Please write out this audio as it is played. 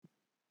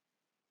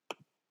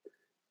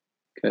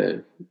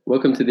Okay.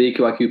 Welcome to the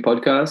EQIQ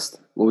podcast,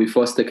 where we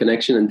foster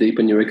connection and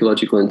deepen your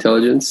ecological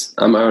intelligence.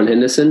 I'm Aaron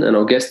Henderson, and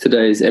our guest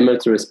today is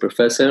Emeritus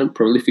Professor,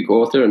 prolific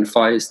author, and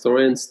fire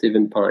historian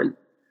Stephen Pyne.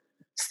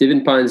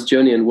 Stephen Pyne's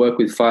journey and work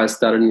with fire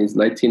started in his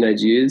late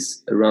teenage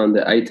years, around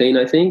 18,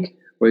 I think,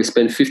 where he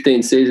spent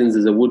 15 seasons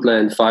as a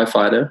woodland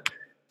firefighter.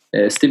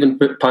 Stephen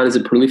Pyne is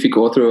a prolific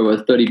author of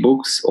over 30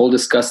 books, all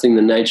discussing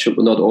the nature,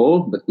 not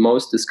all, but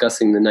most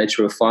discussing the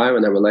nature of fire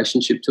and our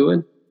relationship to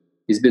it.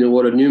 He's been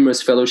awarded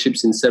numerous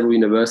fellowships in several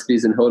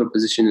universities and held a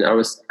position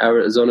in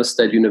Arizona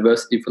State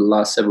University for the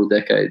last several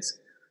decades.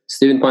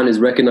 Stephen Pyne is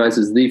recognized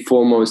as the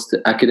foremost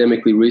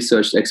academically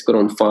researched expert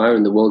on fire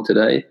in the world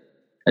today.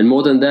 And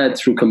more than that,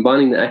 through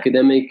combining the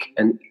academic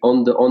and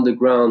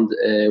on-the-ground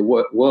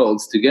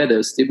worlds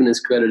together, Stephen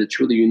has created a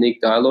truly unique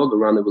dialogue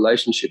around the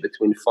relationship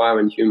between fire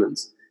and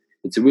humans.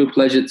 It's a real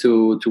pleasure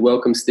to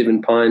welcome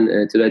Stephen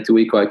Pyne today to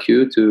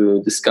EQIQ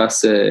to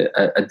discuss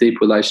a deep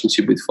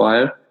relationship with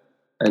fire.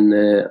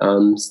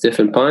 And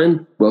Stephen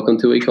Pyne, welcome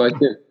to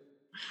EQIQ.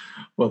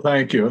 Well,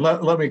 thank you.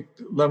 Let me.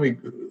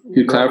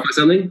 You clarify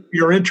something?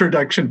 Your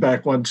introduction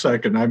back 1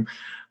 second.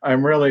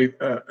 I'm really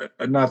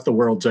not the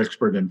world's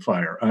expert in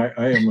fire.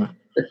 I am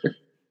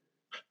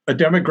a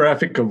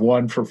demographic of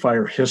one for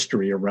fire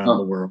history around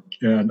the world,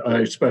 and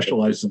I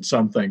specialize in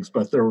some things.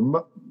 But there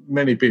are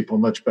many people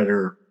much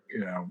better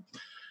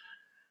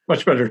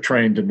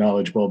trained and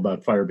knowledgeable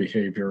about fire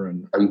behavior,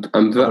 and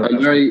I'm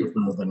very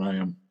than I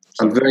am.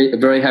 So. I'm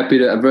very happy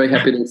to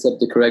accept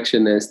the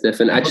correction there,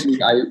 Stephen. Actually,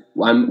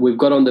 we've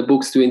got on the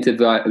books to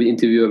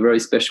interview a very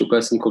special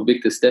person called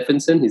Victor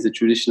Stephenson. He's a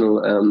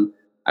traditional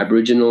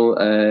Aboriginal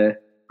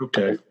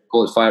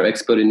call it fire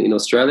expert in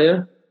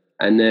Australia.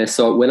 And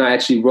so when I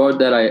actually wrote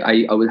that,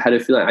 I had a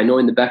feeling. I know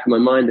in the back of my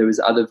mind there is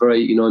other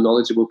very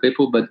knowledgeable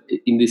people, but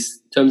in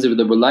this terms of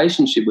the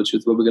relationship, which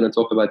is what we're going to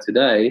talk about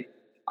today,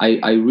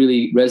 I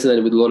really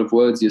resonated with a lot of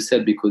words you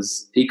said,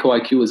 because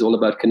EQIQ is all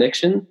about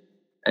connection.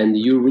 And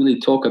you really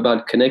talk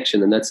about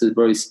connection, and that's a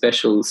very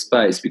special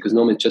space, because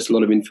normally it's just a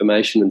lot of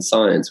information and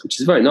science, which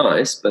is very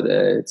nice, but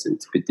it's a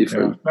bit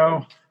different. Yeah,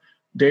 no,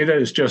 data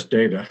is just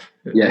data.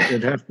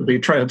 It has to be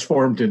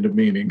transformed into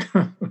meaning.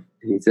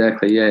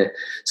 Exactly, yeah.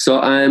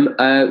 So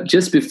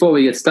just before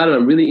we get started,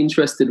 I'm really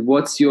interested.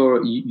 What's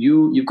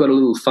you've got a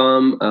little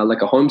farm,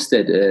 like a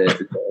homestead, I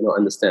don't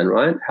understand,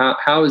 right?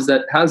 How is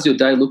that? How's your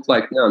day look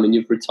like now? I mean,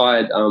 you've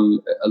retired a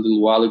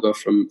little while ago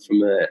from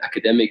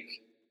academic.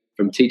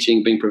 From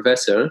teaching, being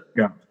professor,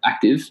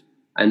 active,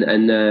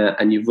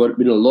 and you've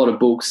written a lot of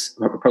books.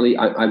 Probably,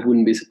 I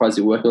wouldn't be surprised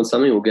you're working on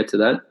something. We'll get to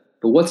that.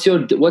 But what's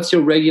your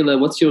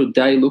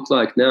day look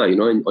like now?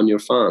 On your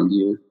farm, do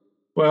you?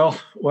 Well,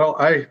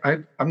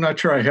 I'm not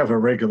sure I have a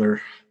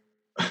regular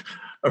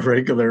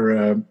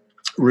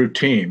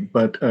routine,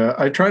 but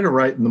I try to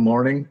write in the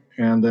morning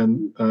and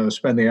then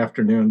spend the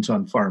afternoons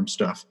on farm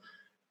stuff.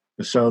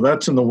 So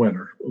that's in the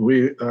winter.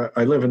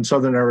 I live in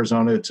southern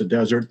Arizona. It's a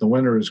desert. The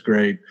winter is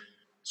great.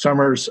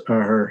 Summers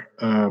are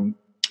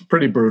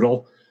pretty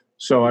brutal,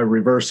 so I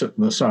reverse it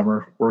in the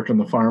summer, work on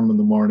the farm in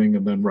the morning,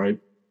 and then write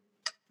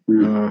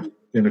in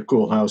a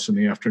cool house in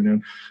the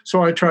afternoon.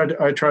 So I try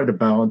to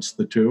balance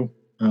the two,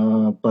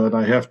 but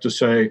I have to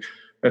say,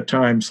 at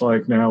times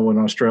like now when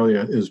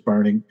Australia is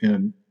burning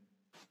and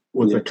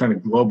with a kind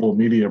of global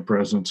media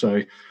presence,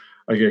 I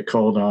get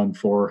called on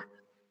for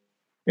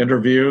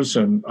interviews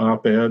and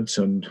op-eds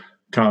and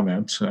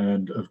comments,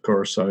 and of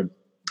course I'm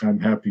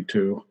happy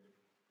to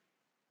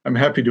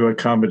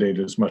accommodate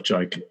as much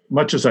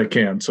as I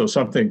can. So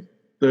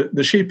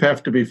the sheep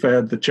have to be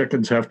fed, the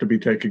chickens have to be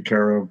taken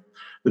care of,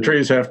 the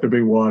trees have to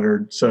be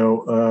watered.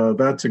 So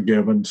that's a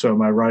given. So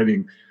my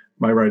writing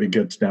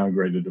gets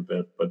downgraded a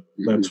bit, but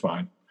that's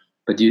fine.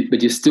 But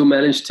you still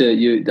manage to.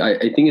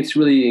 I think it's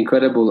really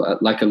incredible.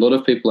 Like a lot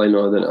of people I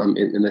know that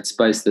in that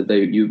space, that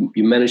you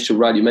manage to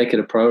write. You make it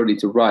a priority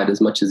to write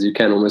as much as you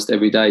can, almost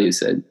every day. You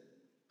said.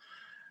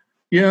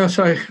 Yes,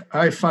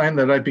 I find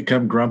that I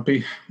become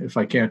grumpy if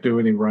I can't do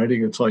any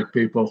writing. It's like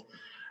people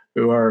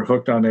who are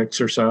hooked on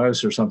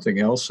exercise or something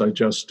else. I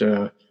just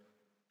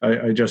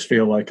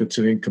feel like it's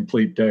an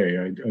incomplete day.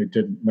 I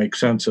didn't make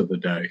sense of the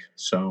day.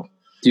 So,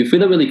 do you feel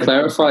that really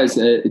clarifies?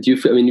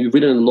 You've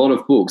written a lot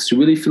of books. Do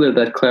you really feel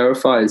that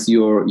clarifies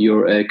your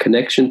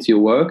connection to your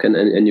work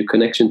and your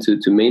connection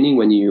to meaning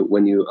when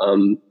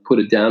you put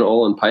it down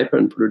all on paper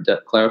and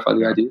clarify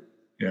the idea?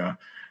 Yeah.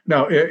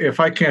 No,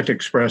 if I can't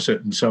express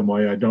it in some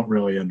way, I don't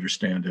really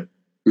understand it.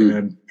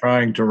 And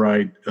trying to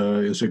write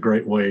is a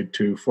great way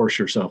to force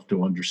yourself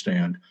to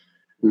understand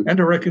and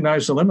to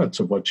recognize the limits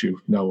of what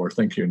you know or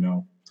think you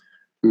know.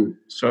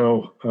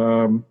 So,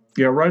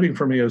 writing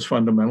for me is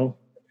fundamental.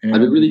 And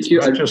I'd be really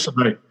curious.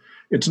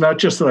 It's not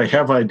just that I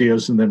have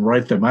ideas and then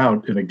write them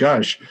out in a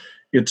gush.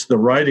 It's the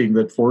writing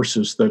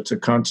that's a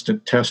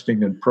constant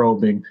testing and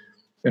probing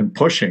and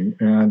pushing.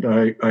 And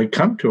I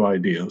come to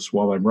ideas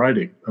while I'm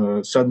writing.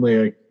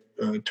 Suddenly I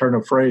turn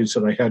a phrase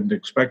that I hadn't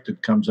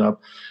expected comes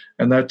up,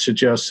 and that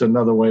suggests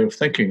another way of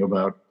thinking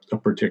about a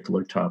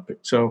particular topic.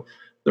 So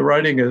the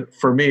writing,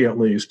 for me at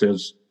least,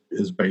 is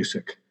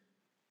basic.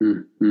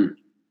 Mm-hmm.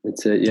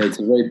 it's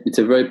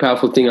a very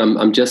powerful thing.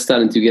 I'm just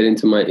starting to get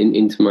into my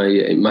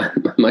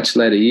much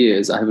later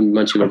years. I haven't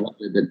much of a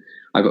writer, but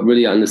I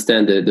really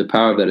understand the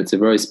power of that. It's a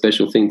very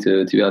special thing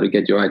to be able to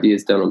get your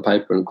ideas down on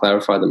paper and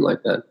clarify them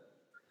like that.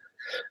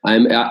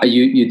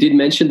 You did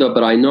mention though,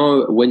 but I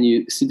know when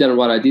you sit down and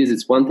write ideas,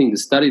 it's one thing to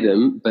study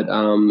them, but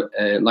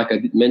like I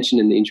did mention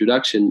in the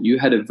introduction, you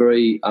had a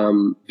very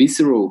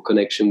visceral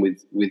connection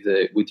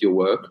with your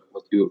work,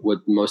 what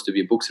most of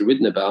your books are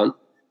written about,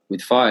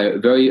 with fire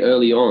very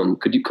early on.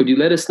 Could you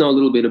let us know a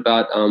little bit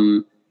about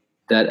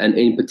that, and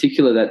in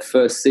particular that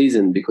first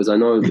season, because I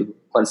know it was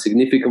quite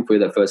significant for you,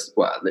 that first,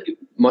 well, it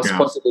must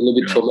possibly a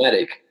little bit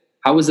traumatic.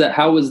 How was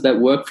that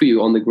work for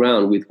you on the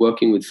ground with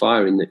working with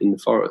fire in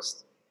the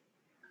forest?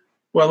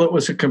 Well, it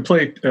was a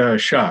complete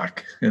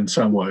shock in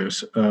some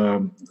ways,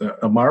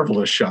 a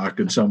marvelous shock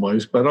in some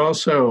ways, but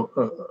also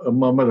a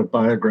moment of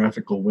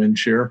biographical wind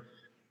shear.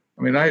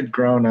 I mean, I had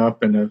grown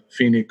up in a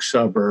Phoenix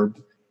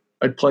suburb.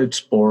 I'd played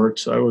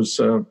sports. I was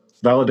a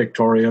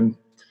valedictorian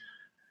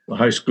in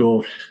high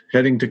school,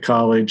 heading to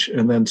college.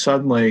 And then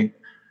suddenly,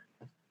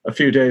 a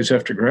few days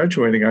after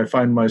graduating, I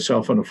find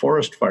myself in a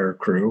forest fire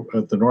crew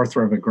at the North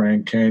Rim of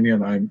Grand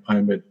Canyon.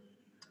 I'm at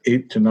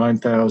 8,000 to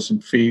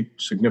 9,000 feet,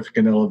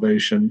 significant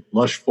elevation,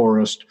 lush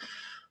forest,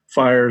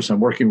 fires. I'm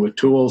working with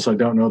tools I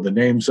don't know the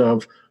names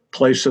of,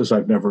 places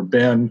I've never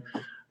been,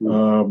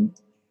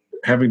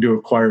 having to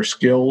acquire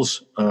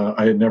skills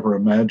I had never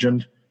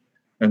imagined.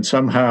 And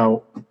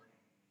somehow,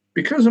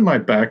 because of my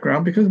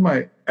background, because of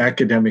my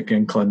academic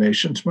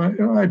inclinations, I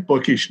had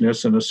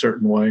bookishness in a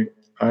certain way,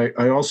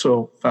 I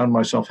also found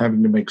myself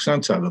having to make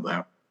sense out of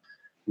that.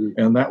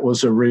 And that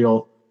was a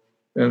real,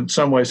 in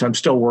some ways, I'm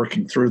still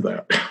working through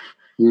that,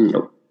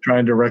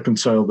 trying to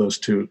reconcile those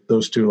two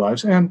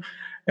lives. And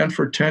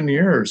for 10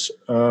 years,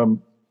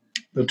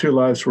 the two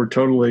lives were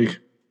totally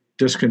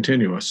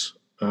discontinuous.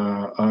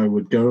 I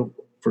would go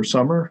for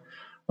summer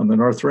on the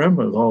North Rim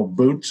with all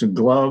boots and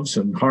gloves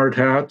and hard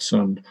hats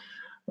and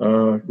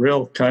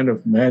real kind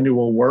of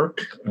manual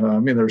work. I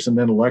mean, there's an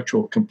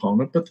intellectual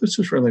component, but this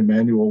is really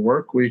manual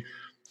work. We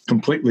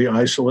completely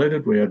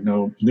isolated. We had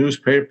no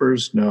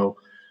newspapers, no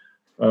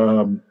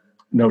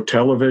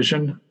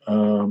television,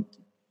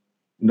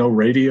 no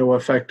radio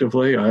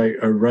effectively. I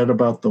read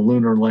about the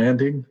lunar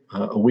landing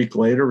a week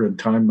later in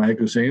Time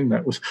magazine.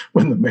 That was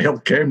when the mail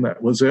came.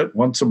 That was it.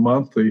 Once a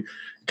month, the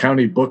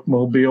county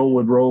bookmobile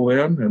would roll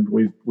in and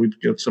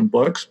we'd get some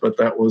books, but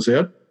that was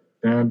it.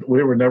 And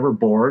we were never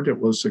bored.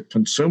 It was a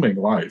consuming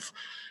life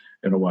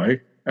in a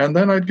way. And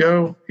then I'd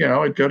go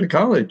to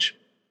college,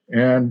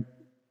 and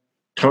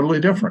totally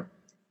different.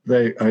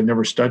 I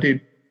never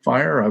studied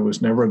fire. I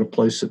was never at a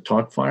place that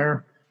taught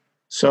fire.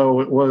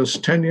 So it was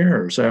 10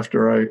 years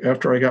after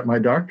I got my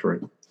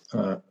doctorate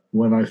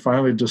when I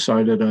finally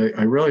decided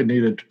I really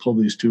needed to pull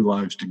these two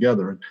lives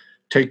together and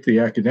take the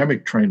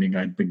academic training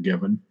I'd been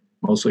given,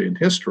 mostly in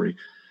history,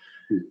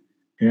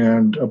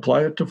 and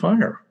apply it to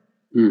fire.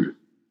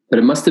 But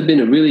it must have been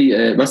a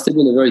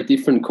very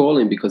different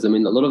calling, because I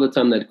mean, a lot of the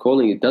time that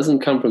calling, it doesn't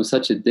come from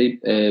such a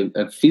deep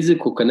a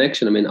physical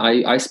connection. I mean,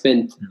 I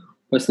spent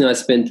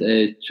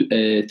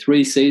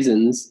 3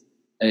 seasons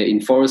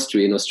in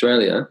forestry in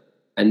Australia,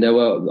 and they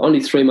were only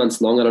 3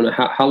 months long. I don't know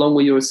how long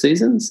were your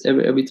seasons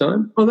every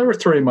time? Well, there were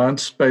 3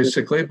 months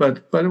basically,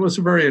 but it was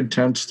a very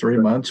intense 3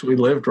 months. We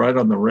lived right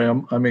on the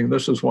rim. I mean,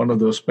 this is one of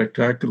those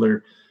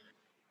spectacular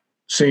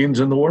scenes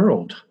in the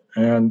world,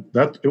 and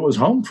that it was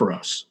home for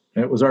us.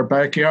 It was our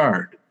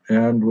backyard,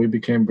 and we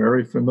became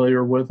very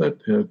familiar with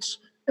it. It's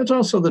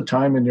also the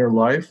time in your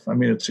life. I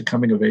mean, it's a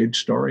coming of age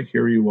story.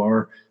 Here you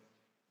are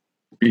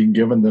being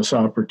given this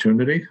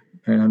opportunity.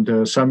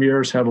 And some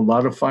years had a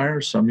lot of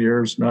fires, some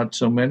years not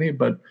so many,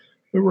 but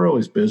we were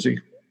always busy.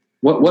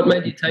 What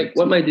made you take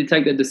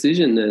that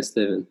decision,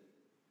 Stephen?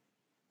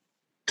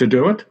 To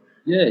do it?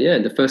 Yeah,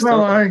 the first time.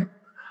 Well,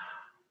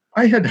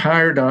 I had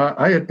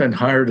been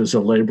hired as a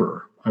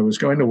laborer. I was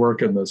going to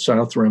work in the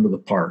south rim of the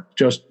park,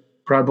 just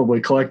probably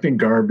collecting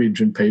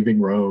garbage and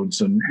paving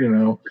roads and,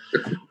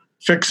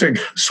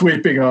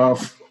 sweeping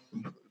off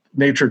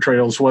nature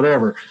trails,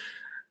 whatever.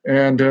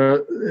 And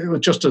it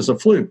was just as a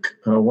fluke.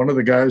 One of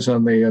the guys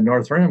on the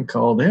North Rim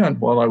called in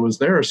while I was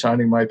there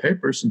signing my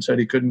papers and said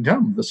he couldn't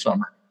come this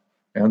summer.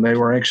 And they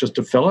were anxious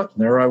to fill it.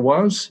 And there I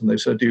was. And they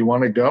said, "Do you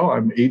want to go?"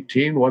 I'm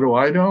 18. What do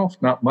I know?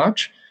 Not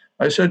much.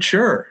 I said,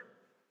 "Sure."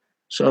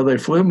 So they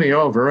flew me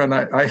over. And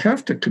I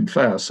have to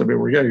confess, I mean,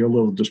 we're getting a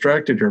little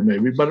distracted here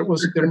maybe, but it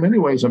was in many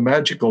ways a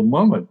magical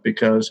moment,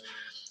 because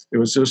it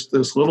was just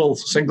this little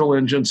single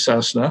engine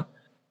Cessna,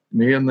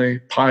 me and the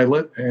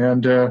pilot,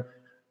 and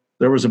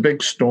there was a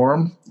big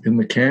storm in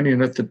the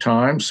canyon at the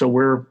time, so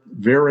we're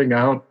veering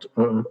out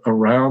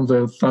around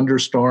the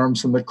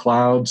thunderstorms and the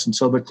clouds, and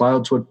so the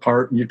clouds would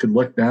part and you could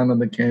look down in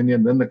the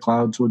canyon, then the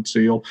clouds would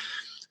seal.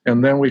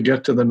 And then we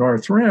get to the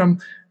North Rim,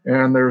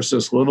 and there's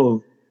this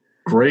little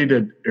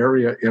graded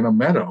area in a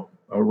meadow,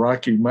 a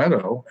rocky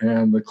meadow,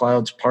 and the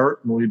clouds part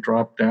and we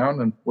drop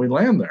down and we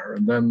land there.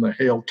 And then the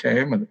hail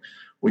came and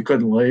we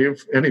couldn't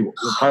leave. Anyway,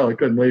 the pilot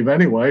couldn't leave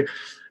anyway.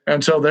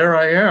 And so there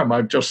I am.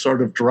 I've just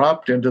sort of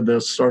dropped into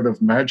this sort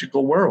of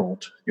magical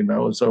world,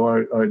 as though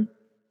I'd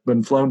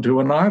been flown to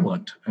an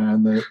island.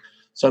 And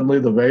suddenly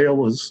the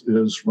veil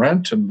is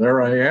rent, and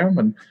there I am.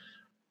 And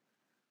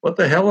what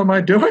the hell am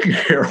I doing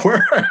here?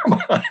 Where am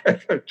I?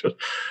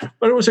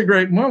 But it was a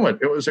great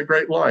moment. It was a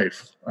great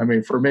life. I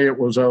mean, for me,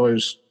 it's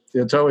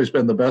always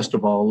been the best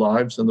of all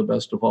lives and the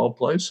best of all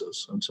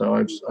places. And so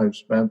I've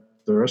spent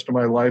the rest of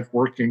my life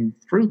working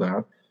through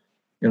that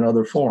in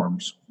other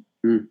forms.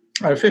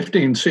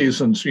 15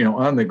 seasons,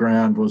 on the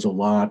ground was a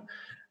lot.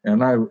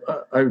 And I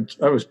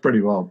was pretty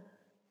well,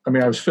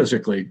 I was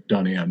physically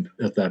done in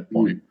at that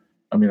point.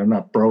 I'm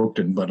not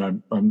broken, but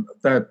I'm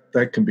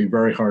that can be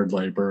very hard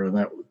labor,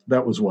 and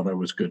that was what I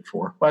was good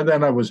for. By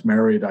then I was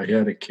married, I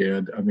had a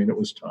kid. It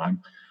was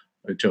time.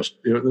 It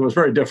was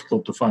very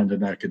difficult to find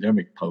an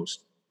academic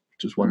post,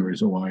 which is one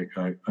reason why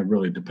I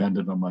really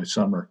depended on my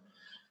summer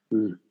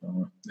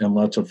and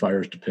lots of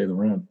fires to pay the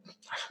rent.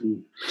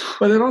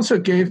 But it also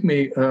gave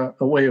me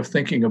a way of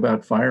thinking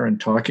about fire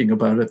and talking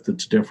about it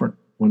that's different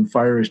when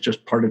fire is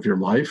just part of your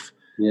life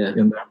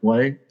in that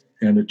way.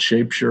 And it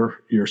shapes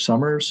your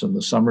summers, and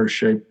the summers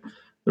shape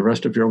the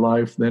rest of your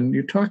life, then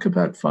you talk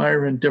about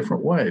fire in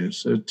different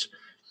ways.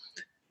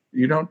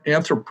 You don't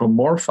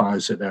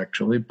anthropomorphize it,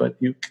 actually, but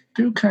you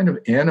do kind of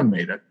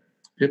animate it.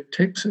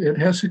 It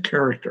has a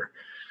character.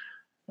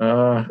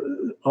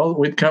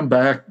 We'd come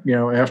back,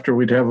 after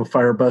we'd have a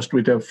fire bust,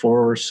 we'd have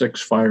 4 or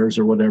 6 fires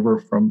or whatever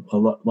from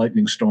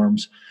lightning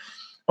storms.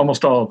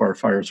 Almost all of our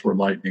fires were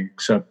lightning,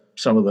 except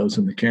some of those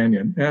in the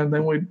canyon. And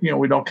then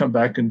we'd all come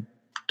back and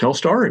tell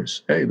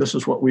stories. Hey, this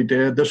is what we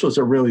did. This was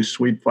a really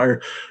sweet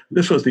fire.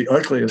 This was the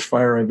ugliest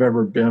fire I've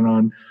ever been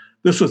on.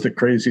 This was the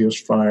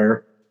craziest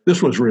fire.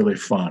 This was really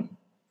fun.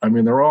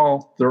 They're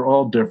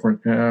all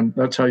different, and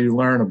that's how you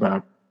learn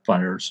about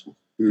fires.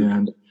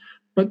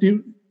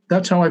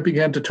 That's how I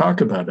began to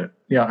talk about it.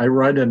 Yeah, I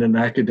write in an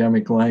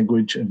academic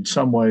language. In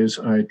some ways,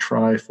 I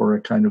try for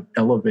a kind of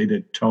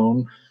elevated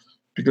tone,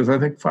 because I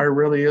think fire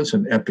really is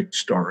an epic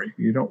story.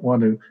 You don't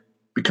want to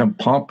become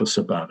pompous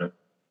about it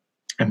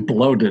and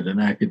bloated and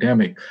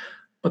academic.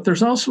 But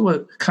there's also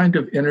a kind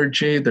of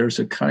energy, there's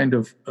a kind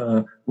of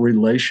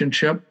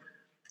relationship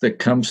that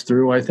comes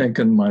through, I think,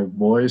 in my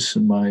voice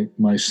and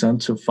my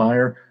sense of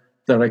fire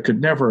that I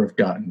could never have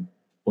gotten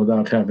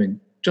without having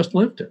just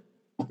lived it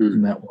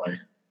in that way.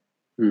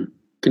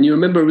 Can you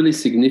remember a really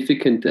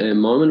significant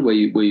moment where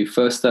you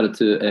first started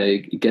to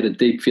get a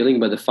deep feeling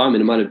about the fire?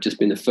 It might have just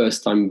been the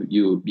first time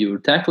you were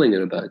tackling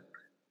it about.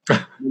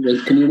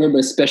 Can you remember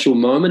a special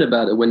moment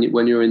about it when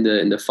you're in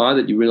the fire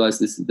that you realized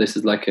this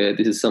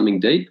is something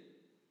deep?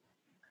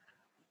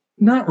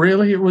 Not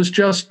really. It was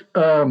just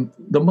the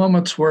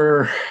moments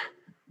were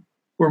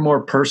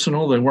more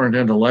personal. They weren't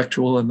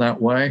intellectual in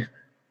that way.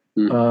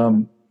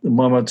 The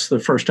moments, the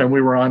first time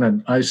we were on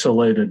an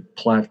isolated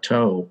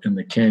plateau in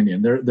the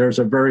canyon, there's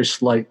a very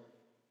slight.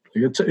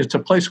 It's a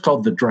place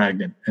called the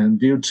Dragon, and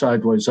viewed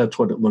sideways, that's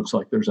what it looks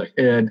like. There's a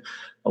head,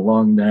 a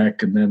long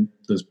neck, and then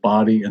this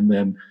body, and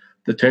then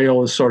the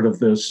tail is sort of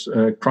this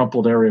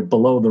crumpled area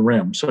below the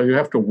rim. So you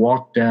have to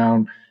walk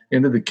down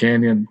into the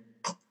canyon,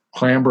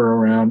 clamber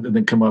around, and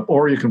then come up.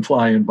 Or you can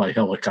fly in by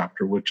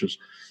helicopter, which is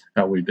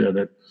how we did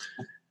it.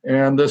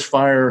 And this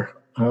fire,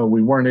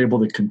 we weren't able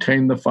to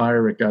contain the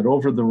fire. It got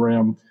over the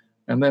rim.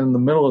 And then in the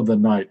middle of the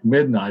night,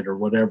 midnight or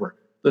whatever,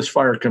 this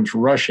fire comes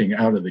rushing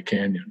out of the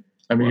canyon.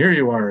 Here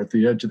you are at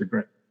the edge of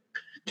the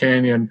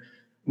canyon,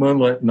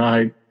 moonlit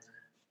night,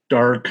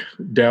 dark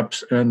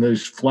depths, and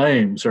these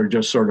flames are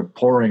just sort of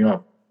pouring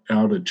up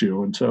out at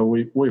you. And so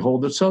we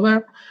hold it. So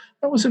that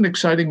was an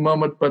exciting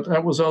moment, but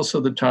that was also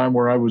the time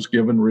where I was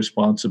given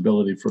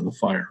responsibility for the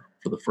fire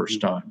for the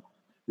first time.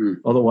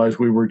 Otherwise,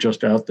 we were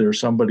just out there.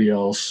 Somebody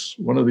else,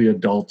 one of the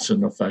adults,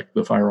 in effect,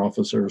 the fire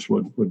officers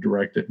would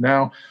direct it.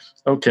 Now,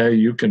 okay,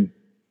 you've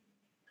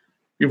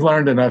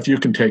learned enough, you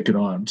can take it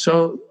on.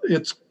 So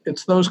it's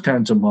those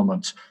kinds of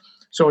moments.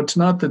 So it's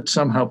not that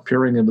somehow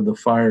peering into the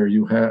fire,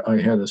 I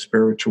had a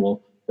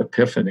spiritual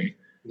epiphany.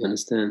 I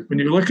understand. When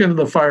you look into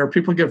the fire,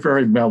 people get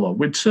very mellow.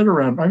 We'd sit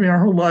around. Our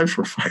whole lives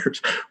were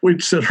fires.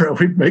 We'd sit around.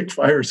 We'd make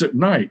fires at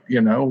night.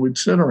 We'd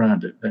sit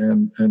around it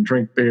and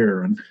drink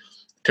beer and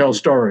tell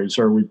stories,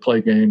 or we'd play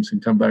games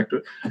and come back to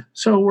it.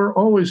 So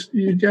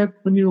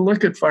when you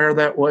look at fire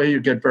that way, you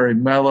get very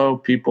mellow.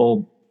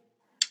 People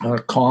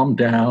calm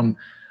down,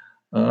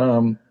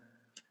 become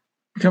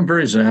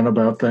very zen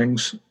about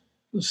things.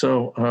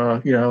 So,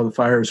 the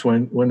fires,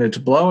 when it's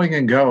blowing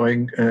and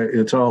going,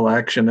 it's all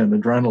action and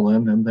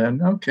adrenaline. And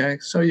then, okay,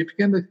 so you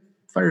begin to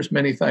fires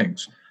many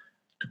things,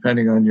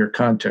 depending on your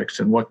context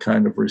and what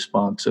kind of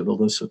response it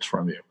elicits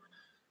from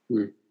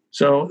you.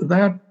 So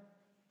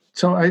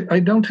I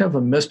don't have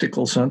a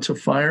mystical sense of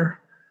fire.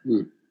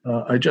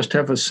 I just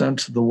have a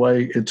sense of the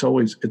way it's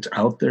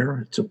out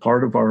there. It's a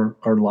part of our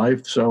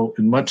life. So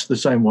in much the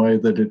same way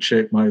that it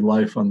shaped my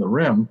life on the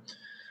rim,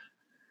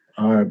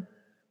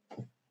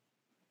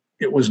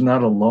 it was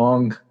not a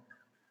long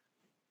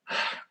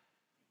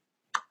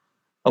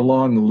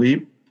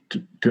leap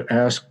to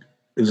ask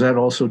is that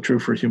also true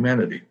for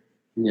humanity?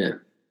 Yeah.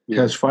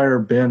 Has fire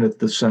been at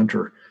the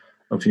center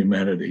of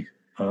humanity,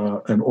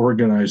 an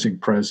organizing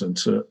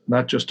presence,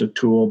 not just a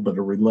tool, but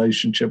a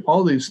relationship,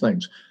 all these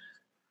things?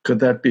 Could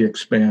that be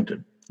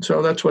expanded?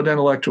 So that's what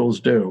intellectuals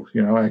do.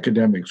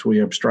 Academics,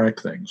 we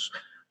abstract things.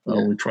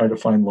 We try to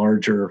find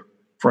larger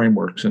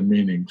frameworks and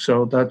meaning.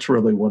 So that's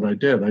really what I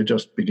did. I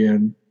just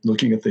began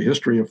looking at the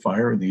history of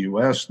fire in the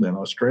US, then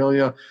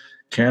Australia,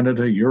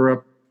 Canada,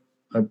 Europe.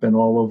 I've been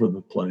all over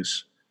the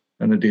place,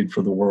 and indeed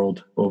for the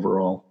world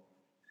overall.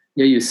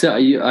 Yeah, you said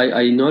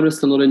I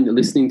noticed a lot in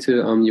listening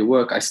to your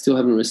work. I still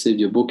haven't received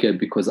your book yet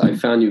because I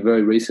found you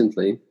very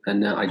recently,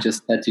 and I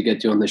just had to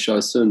get you on the show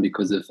soon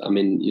because of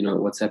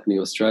what's happening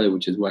in Australia,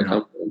 which is where I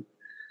come from.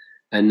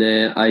 And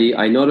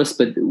I noticed,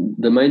 but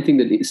the main thing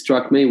that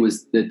struck me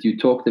was that you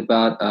talked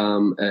about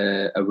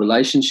a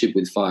relationship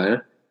with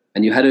fire,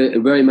 and you had a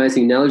very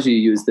amazing analogy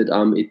you used. That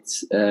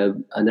it's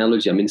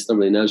analogy. I mean, it's not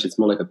really an analogy; it's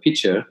more like a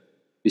picture.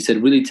 You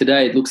said, really,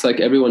 today it looks like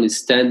everyone is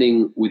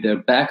standing with their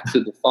back to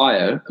the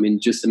fire. I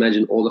mean, just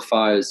imagine all the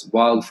fires,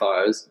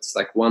 wildfires. It's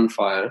like one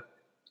fire,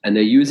 and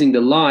they're using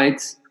the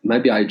light.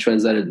 Maybe I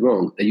translated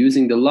wrong. They're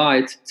using the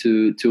light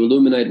to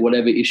illuminate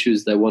whatever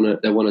issues they want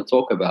to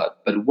talk about.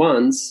 But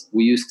once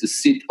we used to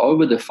sit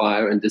over the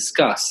fire and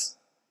discuss,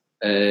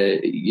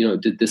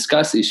 to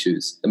discuss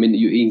issues. I mean,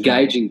 you're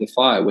engaging the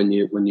fire when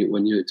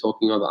you're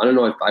talking over. I don't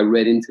know if I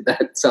read into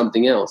that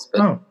something else,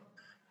 but.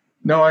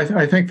 No,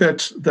 I think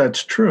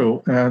that's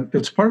true, and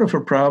it's part of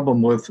a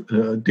problem with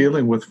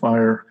dealing with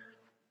fire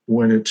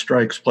when it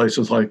strikes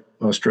places like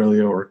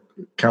Australia or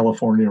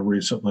California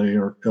recently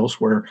or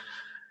elsewhere,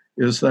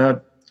 is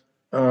that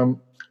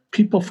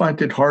people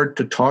find it hard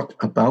to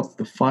talk about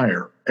the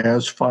fire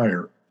as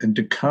fire and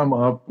to come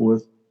up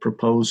with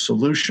proposed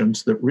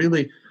solutions that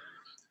really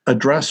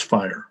address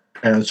fire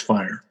as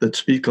fire, that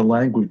speak a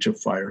language of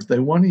fire. They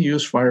want to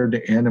use fire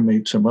to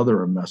animate some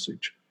other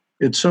message.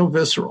 It's so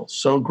visceral,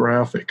 so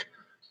graphic,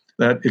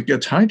 that it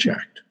gets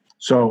hijacked.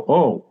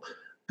 So,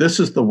 this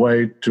is the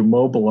way to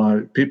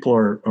mobilize. People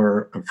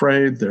are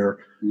afraid, they're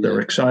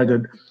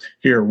excited.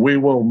 Here, we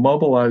will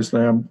mobilize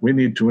them. We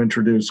need to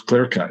introduce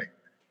clear cutting,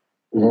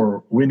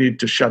 or we need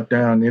to shut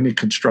down any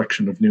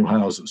construction of new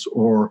houses,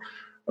 or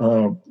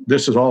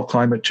this is all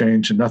climate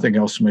change and nothing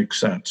else makes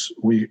sense.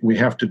 We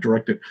have to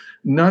direct it.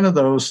 None of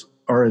those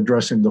are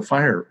addressing the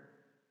fire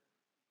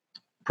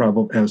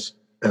problem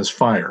as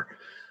fire.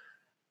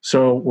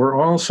 So we're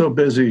all so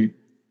busy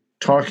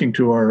talking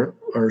to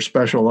our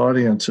special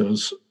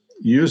audiences,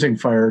 using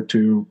fire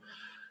to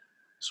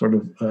sort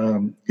of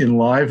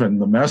enliven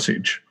the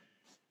message,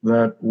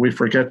 that we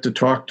forget to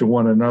talk to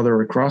one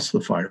another across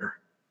the fire,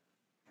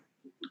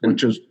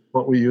 which is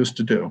what we used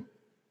to do.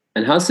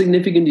 And how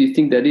significant do you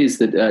think that is?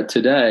 That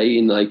today,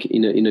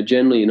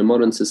 generally in a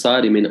modern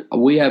society, I mean,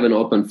 we have an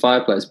open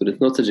fireplace, but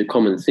it's not such a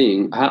common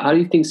thing. How do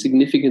you think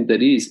significant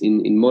that is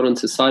in modern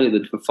society,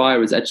 that the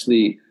fire is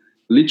actually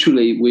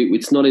literally,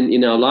 it's not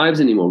in our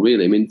lives anymore,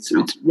 really? I mean,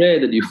 it's rare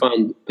that you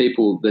find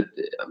people that,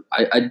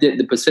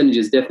 the percentage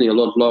is definitely a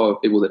lot lower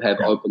of people that have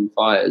open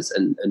fires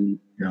and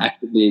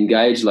actively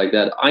engage like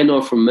that. I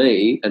know from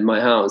me at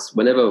my house,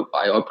 whenever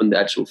I open the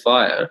actual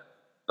fire,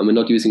 and we're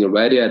not using a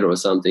radiator or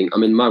something, I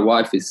mean, my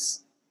wife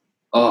is,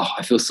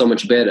 I feel so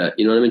much better.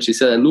 You know what I mean? She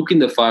said, I look in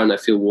the fire and I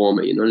feel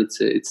warmer. You know,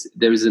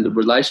 there is a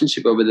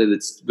relationship over there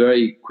that's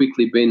very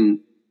quickly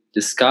been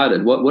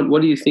discarded.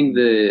 What do you think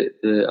the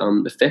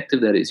effect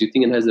of that is? You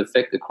think it has an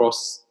effect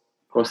across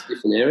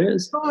different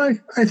areas? Well,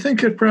 I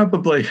think it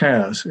probably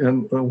has,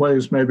 in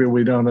ways maybe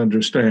we don't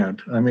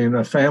understand. I mean,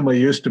 a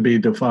family used to be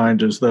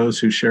defined as those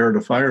who shared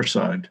a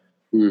fireside.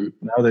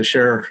 Now they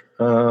share,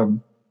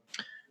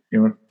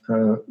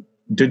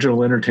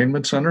 digital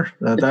entertainment center.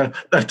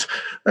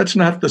 That's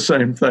not the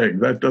same thing.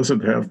 That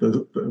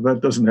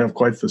doesn't have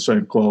quite the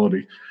same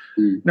quality.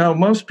 Now,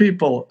 most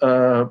people,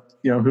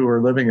 who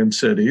are living in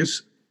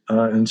cities,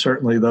 and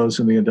certainly those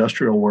in the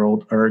industrial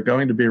world, are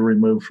going to be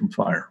removed from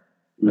fire.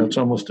 That's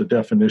almost a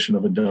definition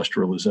of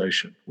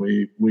industrialization.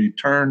 We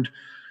turned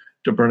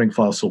to burning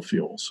fossil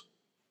fuels,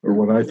 or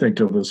what I think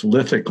of as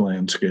lithic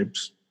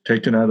landscapes,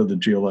 taken out of the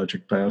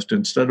geologic past,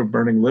 instead of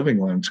burning living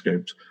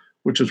landscapes,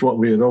 which is what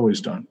we had always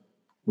done,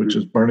 which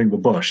is burning the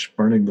bush,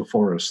 burning the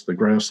forests, the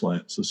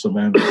grasslands, the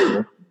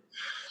savannas.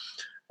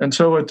 And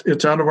so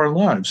it's out of our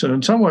lives. And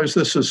in some ways,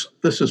 this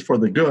is for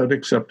the good,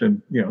 except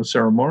in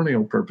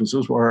ceremonial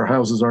purposes, where our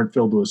houses aren't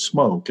filled with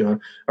smoke,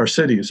 our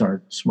cities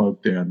aren't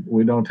smoked in.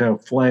 We don't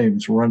have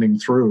flames running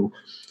through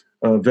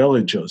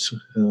villages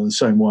the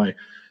same way.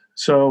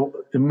 So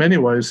in many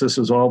ways, this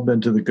has all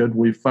been to the good.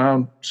 We've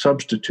found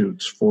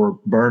substitutes for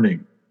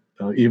burning,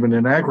 even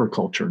in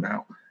agriculture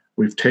now.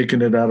 We've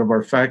taken it out of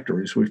our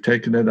factories. We've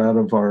taken it out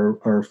of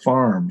our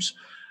farms.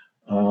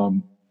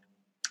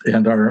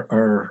 And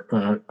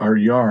our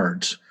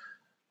yards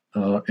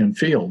and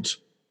fields.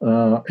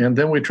 And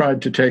then we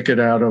tried to take it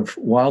out of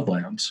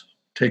wildlands,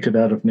 take it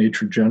out of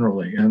nature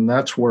generally. And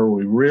that's where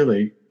we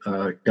really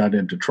got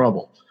into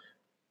trouble,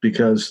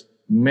 because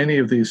many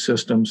of these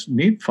systems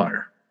need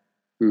fire.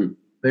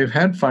 They've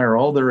had fire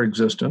all their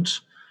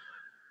existence.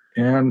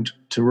 And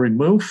to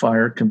remove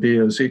fire can be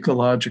as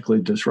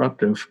ecologically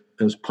disruptive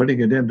as putting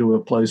it into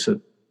a place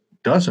that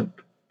doesn't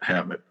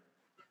have it.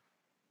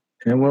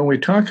 And when we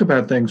talk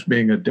about things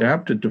being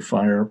adapted to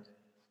fire,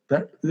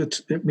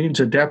 it means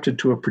adapted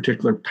to a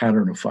particular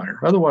pattern of fire.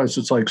 Otherwise,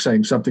 it's like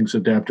saying something's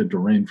adapted to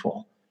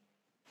rainfall.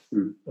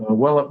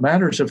 Well, it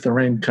matters if the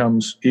rain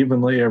comes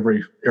evenly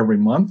every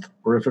month,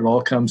 or if it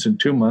all comes in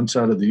 2 months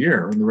out of the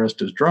year and the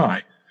rest is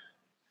dry.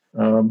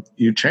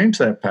 You change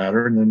that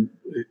pattern, and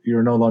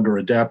you're no longer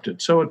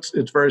adapted. So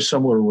it's very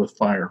similar with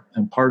fire.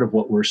 And part of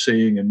what we're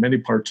seeing in many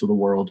parts of the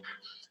world,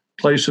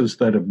 places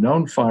that have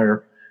known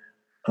fire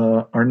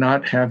are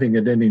not having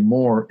it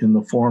anymore in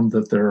the form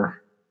that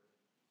they're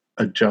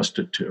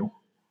adjusted to,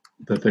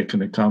 that they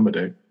can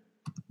accommodate.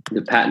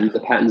 The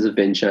patterns have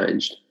been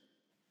changed.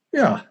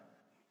 Yeah.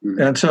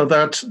 And so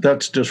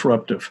that's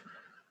disruptive.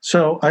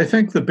 So I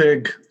think the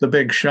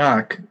big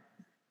shock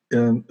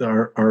in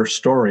our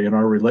story and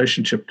our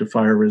relationship to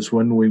fire is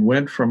when we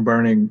went from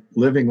burning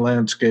living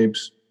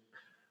landscapes,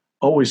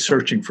 always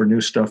searching for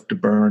new stuff to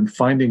burn,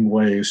 finding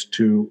ways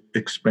to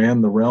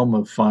expand the realm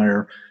of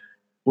fire,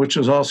 which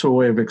is also a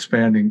way of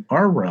expanding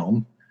our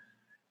realm,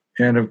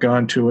 and have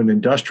gone to an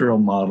industrial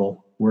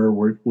model where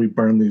we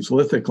burn these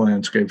lithic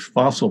landscapes,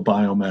 fossil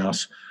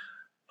biomass,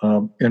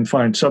 and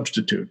find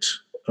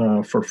substitutes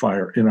for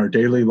fire in our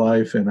daily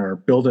life, in our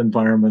built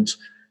environments,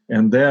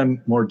 and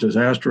then more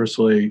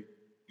disastrously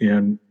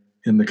in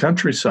the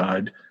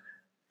countryside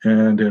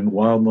and in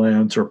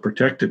wildlands or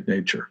protected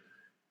nature.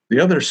 The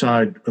other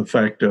side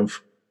effect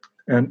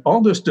and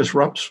all this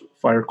disrupts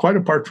fire quite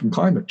apart from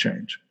climate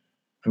change.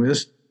 I mean,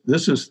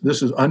 this is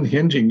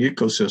unhinging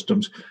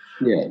ecosystems.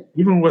 Yeah.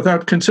 Even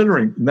without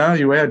considering, now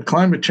you add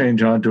climate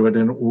change onto it,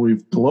 and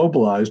we've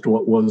globalized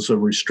what was a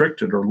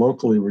restricted or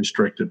locally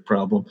restricted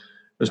problem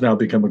has now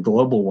become a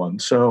global one.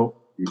 So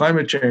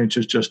climate change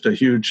is just a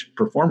huge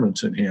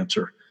performance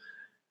enhancer,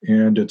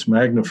 and it's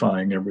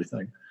magnifying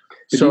everything.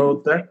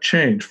 So that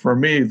change, for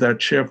me,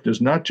 that shift is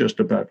not just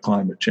about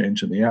climate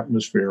change in the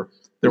atmosphere.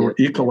 There were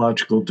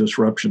ecological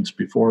disruptions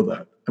before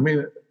that. I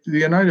mean, the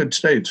United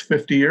States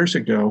 50 years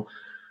ago,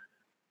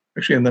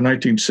 actually in the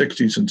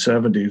 1960s and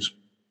 70s,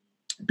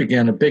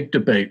 began a big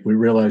debate. We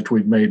realized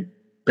we'd made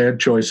bad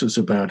choices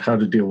about how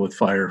to deal with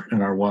fire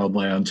in our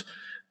wildlands.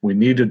 We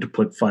needed to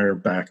put fire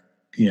back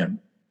in.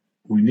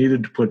 We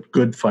needed to put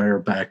good fire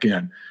back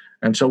in.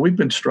 And so we've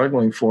been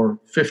struggling for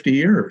 50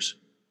 years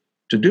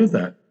to do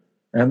that.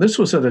 And this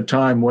was at a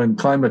time when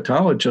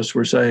climatologists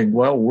were saying,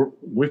 well,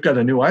 we've got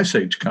a new ice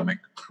age coming.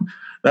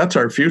 That's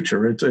our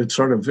future. It's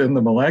sort of in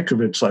the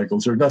Milankovitch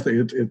cycles or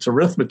nothing. It's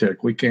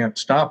arithmetic. We can't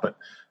stop it.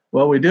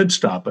 Well, we did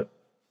stop it.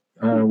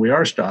 We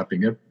are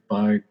stopping it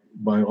by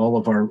all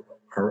of our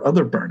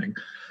other burning.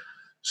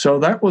 So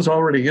that was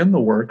already in the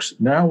works.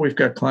 Now we've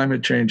got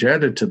climate change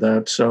added to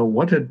that. So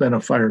what had been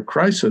a fire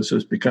crisis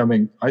is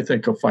becoming, I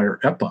think, a fire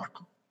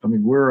epoch. I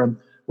mean,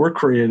 we're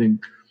creating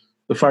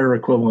the fire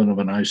equivalent of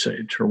an ice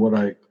age, or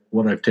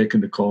what I've taken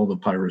to call the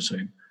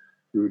Pyrocene.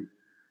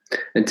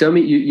 And tell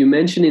me, you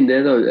mentioned in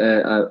there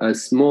though a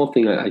small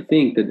thing. I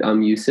think that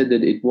you said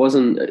that it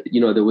wasn't,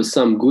 there was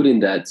some good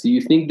in that. So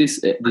you think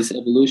this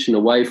evolution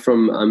away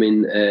from,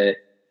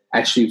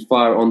 actually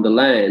fire on the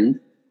land,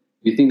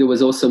 you think there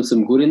was also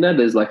some good in that?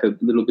 There's like a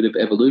little bit of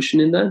evolution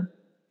in that.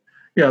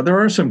 Yeah, there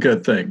are some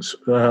good things.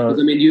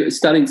 Because, you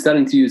starting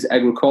to use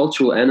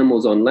agricultural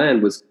animals on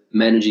land was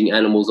managing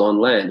animals on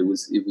land. It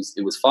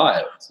was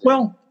fire. So.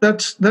 Well,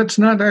 that's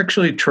not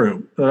actually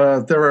true.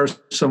 There are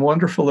some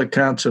wonderful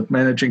accounts of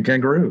managing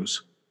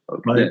kangaroos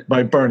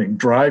by burning,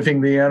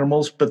 driving the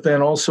animals, but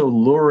then also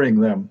luring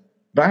them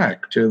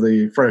back to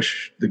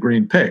the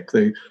green pick,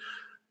 the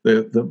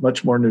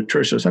much more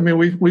nutritious. I mean,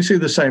 we see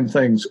the same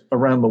things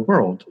around the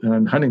world,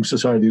 and hunting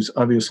societies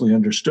obviously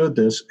understood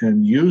this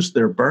and used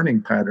their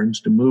burning patterns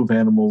to move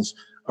animals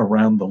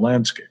around the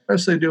landscape,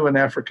 as they do in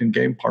African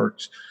game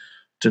parks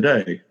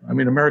today. I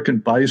mean, American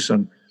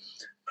bison,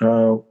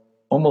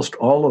 almost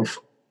all of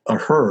a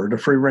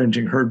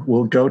free-ranging herd,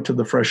 will go to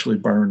the freshly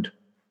burned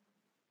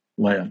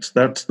lands.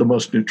 That's the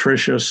most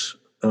nutritious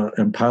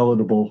and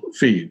palatable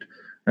feed.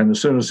 And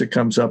as soon as it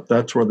comes up,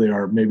 that's where they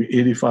are, maybe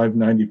 85,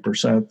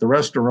 90%. The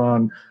rest are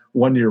on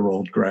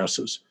 1-year-old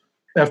grasses.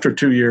 After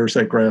 2 years,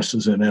 that grass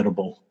is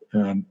inedible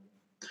and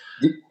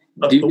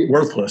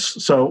worthless.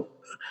 So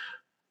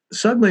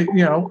suddenly,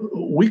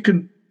 we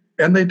can,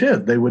 and they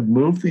did. They would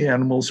move the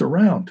animals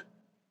around,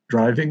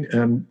 driving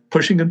and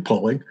pushing and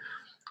pulling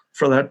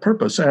for that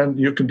purpose. And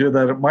you can do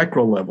that at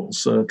micro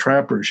levels.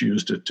 Trappers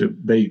used it to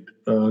bait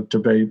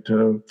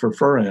for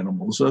fur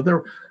animals. There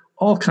are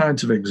all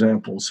kinds of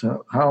examples.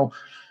 How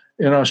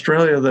in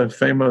Australia, the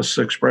famous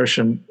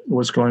expression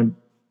was going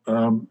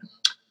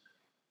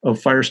of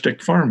fire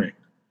stick farming,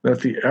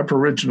 that the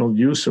Aboriginal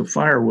use of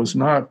fire was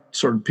not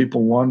sort of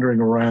people wandering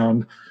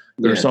around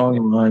their song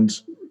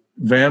lines,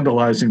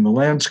 vandalizing the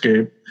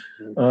landscape.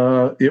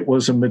 It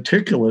was a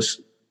meticulous,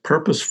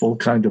 purposeful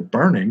kind of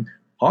burning,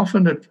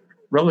 often at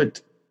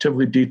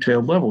relatively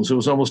detailed levels. It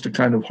was almost a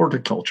kind of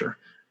horticulture.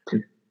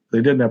 They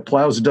didn't have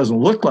plows. It doesn't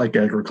look like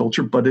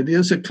agriculture, but it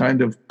is a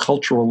kind of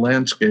cultural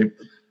landscape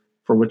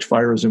for which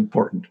fire is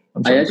important.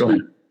 I'm sorry, go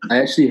ahead. I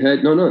actually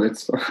heard, no,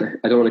 that's fine.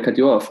 I don't want to cut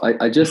you off.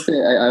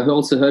 I've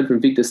also heard from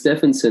Victor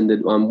Stephenson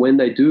that when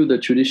they do the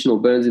traditional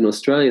burns in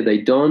Australia,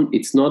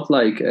 it's not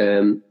like,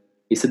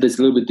 he said it's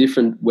a little bit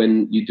different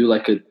when you do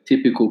like a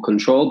typical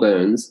control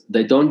burns.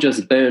 They don't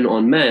just burn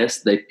en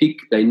masse.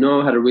 They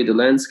know how to read the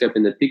landscape,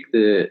 and they pick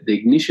the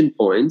ignition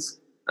points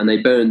and they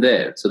burn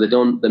there. So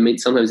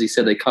sometimes he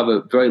said they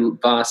cover very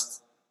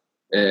vast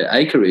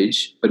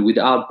acreage, but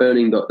without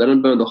burning they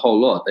don't burn the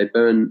whole lot. They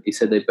burn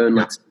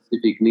like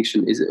specific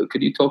ignition.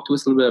 Could you talk to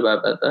us a little bit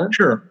about that?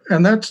 Sure.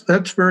 And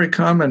that's very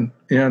common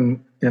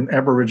in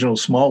Aboriginal,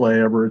 small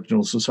A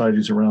Aboriginal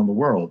societies around the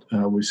world.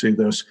 We see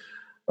this.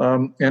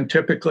 And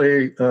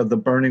typically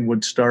the burning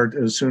would start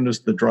as soon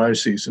as the dry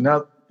season.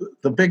 Now,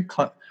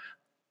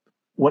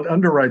 what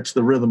underwrites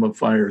the rhythm of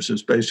fires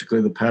is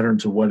basically the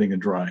patterns of wetting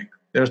and drying.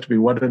 It has to be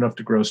wet enough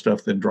to grow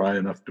stuff, then dry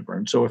enough to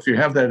burn. So if you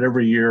have that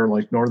every year,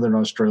 like Northern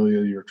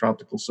Australia, your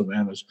tropical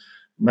savannas,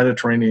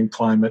 Mediterranean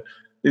climate,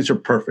 these are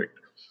perfect.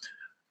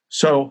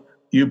 So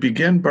you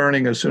begin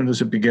burning as soon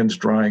as it begins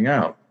drying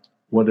out,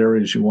 what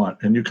areas you want.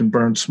 And you can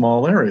burn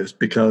small areas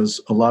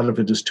because a lot of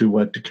it is too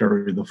wet to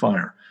carry the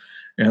fire.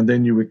 And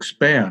then you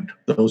expand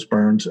those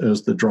burns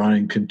as the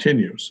drying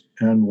continues.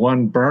 And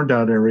one burned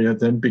out area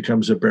then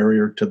becomes a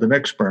barrier to the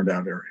next burned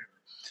out area.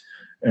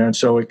 And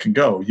so it can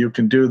go. You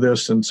can do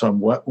this in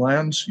some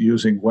wetlands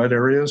using wet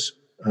areas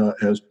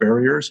as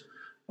barriers.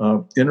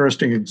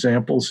 Interesting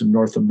examples in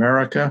North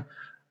America,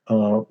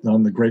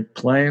 on the Great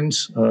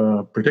Plains,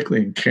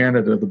 particularly in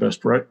Canada, the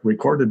best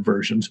recorded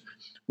versions,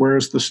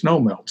 whereas the snow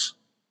melts.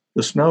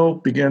 The snow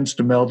begins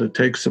to melt. It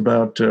takes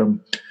about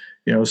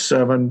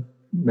 7,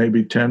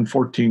 maybe 10,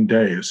 14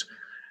 days.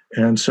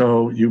 And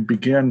so you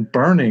begin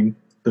burning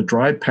the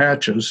dry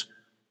patches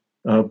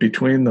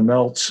between the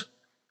melts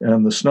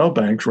and the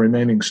snowbanks,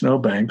 remaining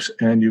snowbanks,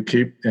 and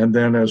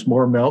then as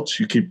more melts,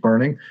 you keep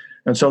burning.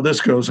 And so this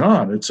goes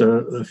on. It's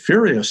a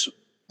furious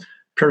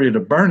period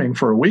of burning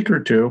for a week or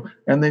two,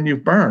 and then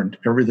you've burned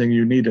everything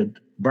you needed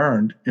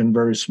burned in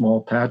very small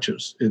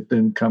patches. It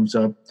then comes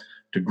up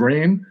to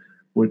green,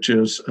 which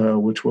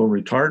will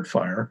retard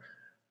fire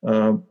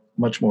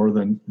much more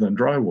than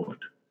dry wood.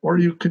 Or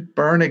you could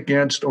burn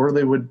against, or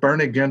they would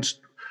burn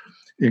against,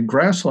 in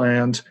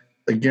grasslands,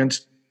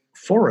 against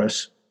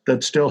forests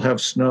that still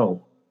have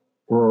snow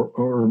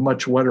or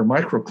much wetter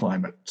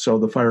microclimate, so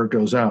the fire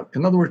goes out.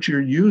 In other words,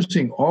 you're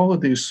using all of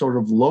these sort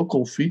of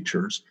local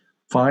features,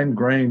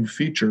 fine-grained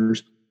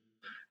features,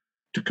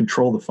 to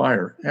control the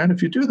fire. And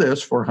if you do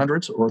this for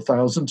hundreds or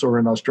thousands, or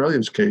in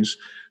Australia's case,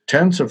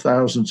 tens of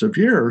thousands of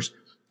years,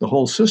 the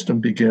whole system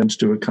begins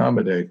to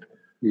accommodate.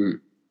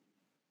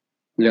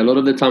 Yeah, a lot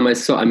of the time I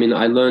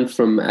learned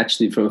from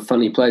a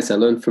funny place. I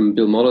learned from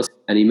Bill Mollis,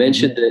 and he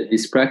mentioned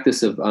this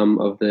practice of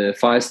the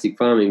fire stick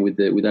farming with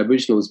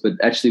Aboriginals. But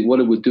actually, what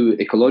it would do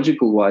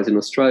ecological wise in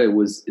Australia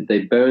was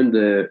they burn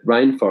the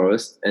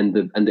rainforest, and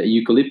the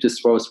eucalyptus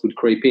forest would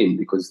creep in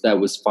because that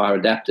was fire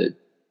adapted,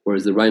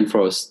 whereas the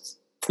rainforest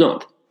it's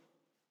not.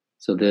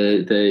 So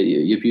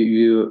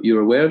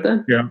you're aware of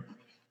that? Yeah.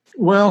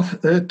 Well,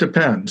 it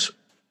depends.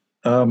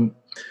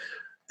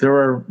 There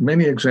are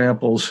many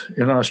examples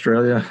in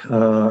Australia,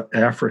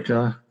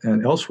 Africa,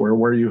 and elsewhere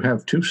where you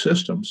have two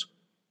systems.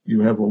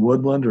 You have a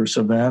woodland or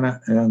savanna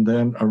and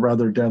then a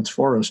rather dense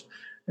forest,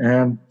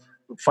 and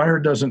fire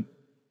doesn't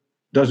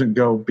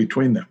go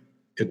between them.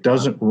 It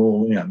doesn't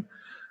roll in.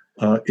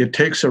 It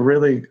takes a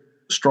really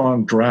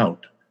strong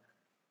drought,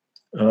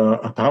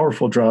 a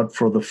powerful drought,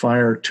 for the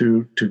fire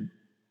to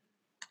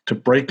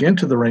break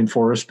into the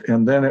rainforest,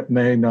 and then it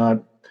may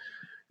not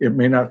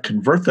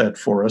convert that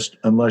forest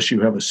unless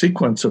you have a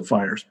sequence of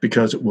fires,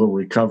 because it will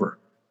recover.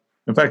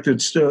 In fact,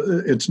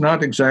 it's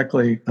not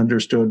exactly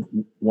understood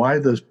why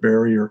this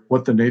barrier,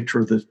 what the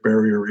nature of this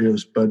barrier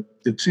is, but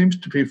it seems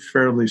to be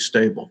fairly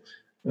stable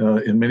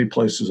in many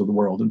places of the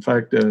world. In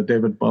fact,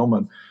 David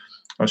Bowman,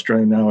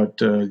 Australian now at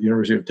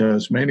University of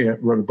Tasmania,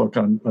 wrote a book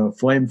on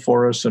flame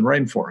forests and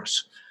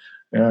rainforests.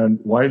 And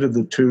why do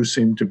the two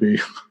seem to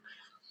be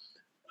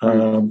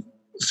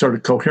sort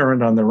of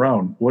coherent on their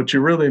own? What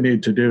you really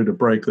need to do to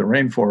break the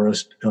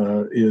rainforest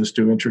is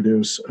to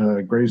introduce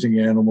grazing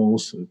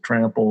animals,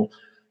 trample,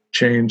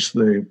 change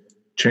the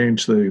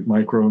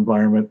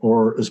microenvironment,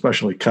 or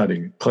especially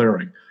cutting,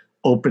 clearing,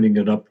 opening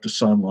it up to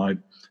sunlight,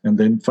 and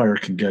then fire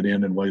can get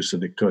in ways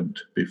that it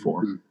couldn't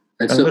before.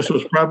 And this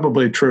was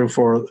probably true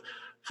for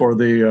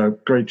the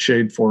great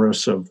shade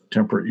forests of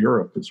temperate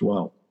Europe as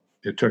well.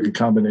 It took a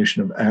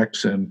combination of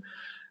axe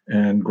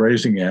and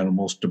grazing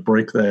animals to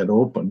break that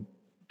open,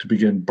 to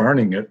begin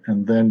burning it,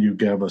 and then you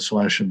give a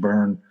slash and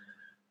burn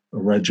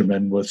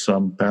regimen with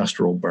some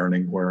pastoral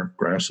burning where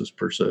grasses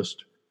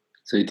persist.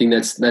 So you think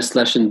that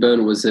slash and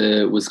burn was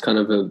kind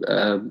of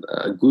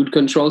a good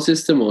control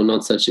system, or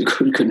not such a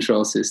good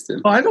control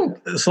system? Well,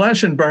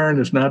 slash and burn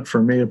is not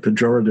for me a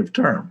pejorative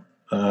term.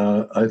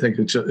 I think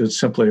it's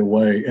simply a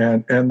way,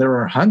 and there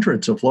are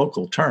hundreds of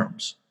local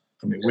terms.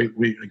 I mean,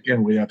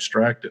 we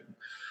abstract it.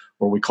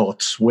 or we call it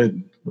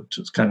swidden, which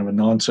is kind of a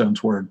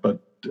nonsense word, but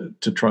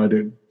to try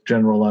to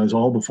generalize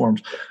all the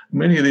forms.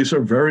 Many of these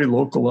are very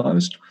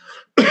localized.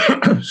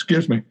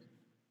 Excuse me.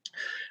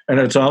 And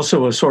it's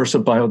also a source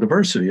of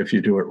biodiversity if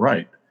you do it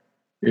right.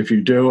 If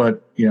you do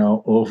it,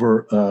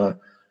 over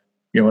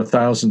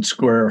 1,000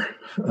 square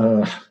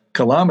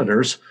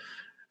kilometers,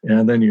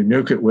 and then you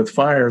nuke it with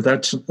fire,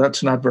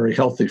 that's not very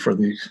healthy for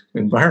the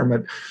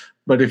environment.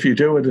 But if you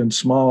do it in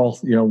small,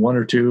 1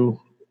 or 2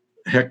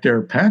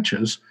 hectare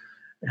patches,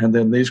 and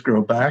then these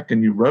grow back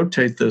and you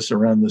rotate this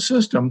around the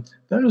system,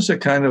 that is a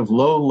kind of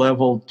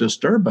low-level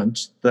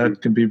disturbance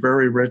that can be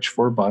very rich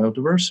for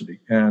biodiversity.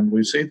 And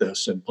we see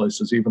this in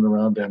places even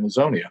around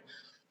Amazonia.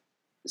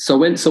 So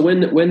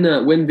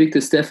when Victor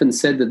Stefan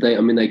said that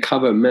they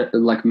cover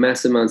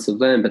mass amounts of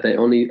land, but they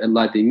only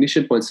like the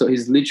emission point. So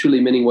he's literally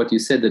meaning what you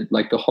said, that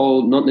like the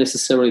whole, not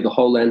necessarily the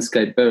whole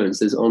landscape burns.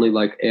 There's only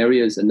like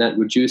areas, and that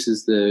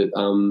reduces the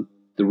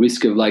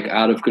risk of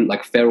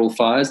feral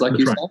fires, like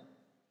you said.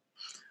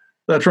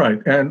 That's right.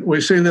 And we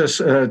see this,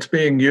 it's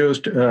being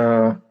used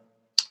in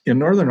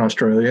Northern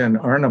Australia and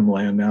Arnhem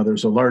Land now.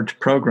 There's a large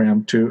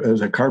program as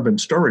a carbon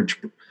storage.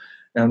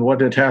 And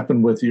what had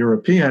happened with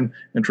European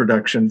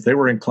introduction, they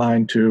were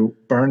inclined to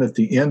burn at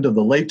the end of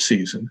the late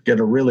season,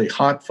 get a really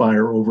hot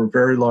fire over a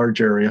very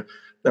large area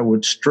that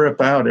would strip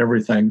out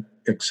everything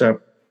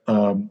except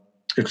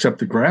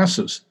the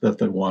grasses that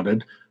they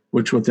wanted,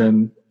 which would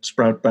then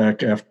sprout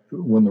back after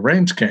when the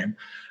rains came.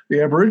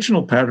 The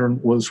Aboriginal pattern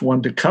was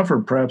one to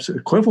cover perhaps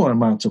equivalent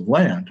amounts of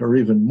land or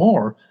even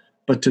more,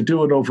 but to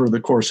do it over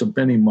the course of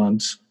many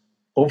months,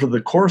 over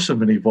the course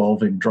of an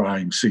evolving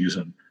drying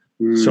season.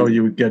 So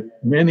you would get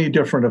many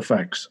different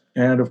effects.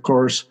 And of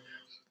course,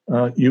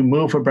 you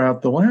move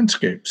about the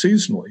landscape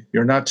seasonally.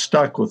 You're not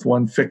stuck with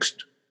one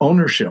fixed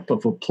ownership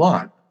of a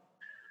plot.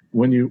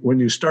 When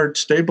you start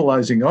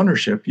stabilizing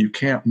ownership, you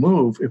can't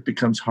move. It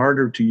becomes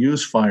harder to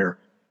use fire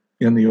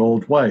in the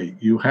old way.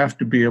 You have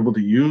to be able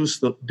to use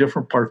the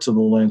different parts of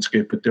the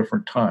landscape at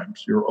different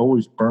times. You're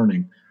always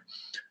burning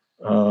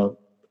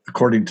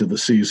according to the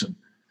season.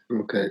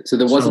 Okay, so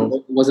there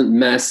wasn't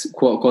mass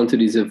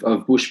quantities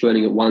of bush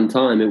burning at one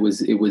time. It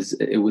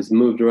was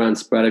moved around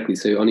sporadically.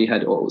 So you only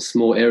had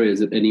small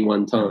areas at any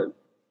one time.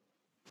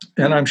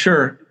 And I'm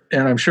sure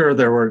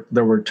there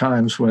were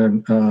times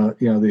when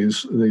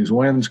these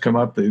winds come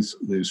up,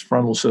 these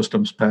frontal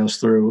systems pass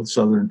through the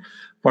southern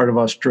part of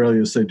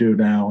Australia as they do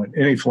now, and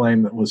any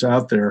flame that was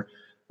out there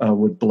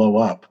would blow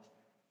up.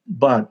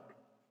 But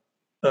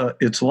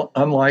it's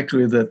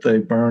unlikely that they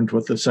burned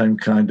with the same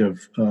kind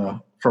of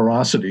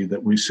ferocity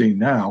that we see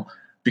now,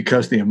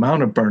 because the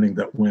amount of burning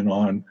that went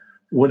on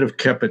would have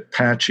kept it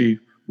patchy,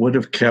 would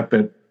have kept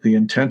the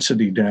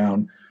intensity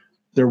down.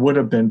 There would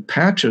have been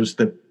patches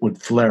that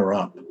would flare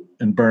up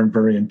and burn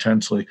very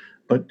intensely,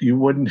 but you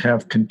wouldn't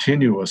have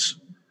continuous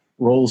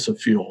rolls of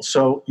fuel.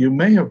 So you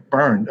may have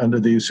burned under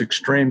these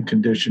extreme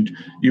conditions.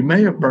 You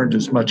may have burned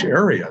as much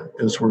area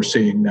as we're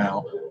seeing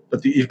now,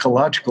 but the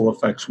ecological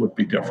effects would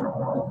be different.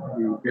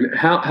 And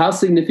how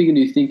significant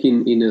do you think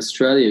in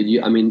Australia?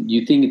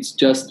 You think it's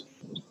just?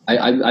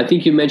 I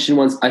think you mentioned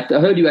once. I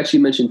heard you actually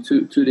mention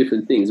two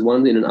different things.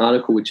 One in an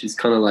article, which is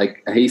kind of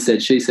like a he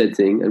said she said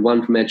thing, and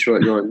one from Metro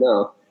at North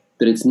now,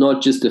 that it's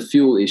not just a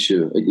fuel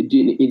issue.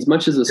 As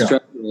much as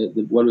Australia,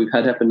 what we've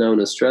had happen now in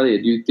Australia,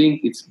 do you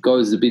think it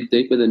goes a bit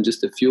deeper than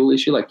just a fuel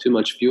issue, like too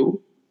much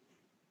fuel?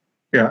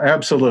 Yeah,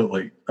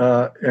 absolutely.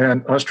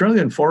 And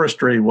Australian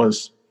forestry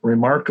was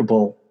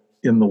remarkable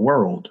in the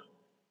world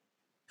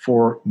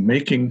for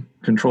making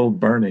controlled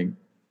burning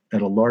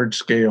at a large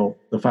scale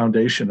the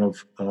foundation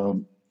of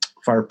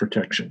fire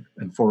protection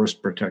and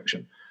forest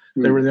protection.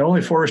 They were the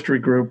only forestry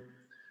group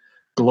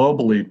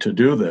globally to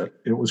do that.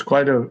 It was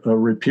quite a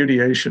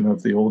repudiation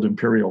of the old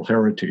imperial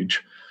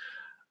heritage.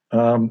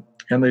 And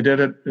they did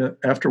it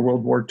after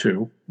World War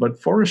II.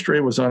 But forestry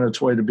was on its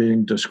way to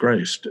being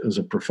disgraced as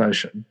a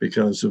profession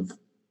because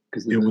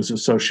it was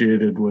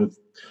associated with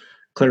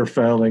clear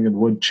felling and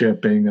wood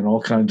chipping and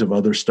all kinds of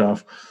other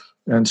stuff.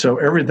 And so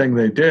everything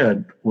they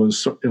did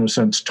was, in a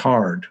sense,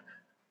 tarred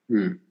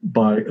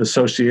by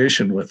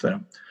association with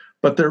them.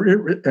 But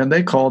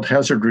they called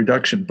hazard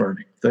reduction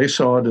burning. They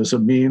saw it as a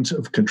means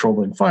of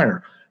controlling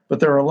fire. But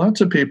there are lots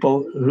of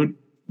people who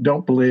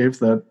don't believe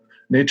that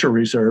nature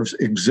reserves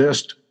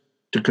exist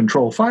to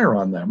control fire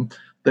on them.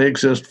 They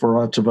exist for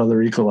lots of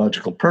other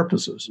ecological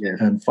purposes,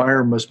 and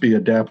fire must be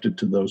adapted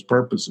to those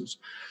purposes.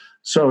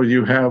 So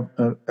you have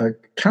a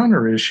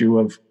counter issue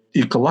of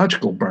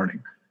ecological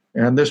burning.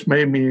 And this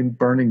may mean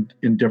burning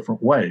in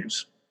different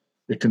ways.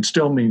 It can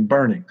still mean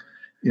burning.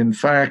 In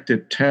fact,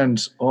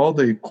 all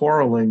the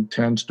quarreling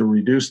tends to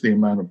reduce the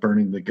amount of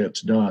burning that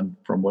gets done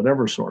from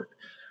whatever sort.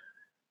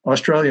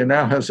 Australia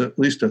now has at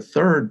least a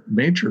third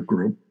major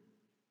group,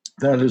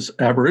 that is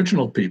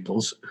Aboriginal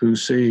peoples, who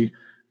see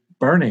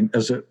burning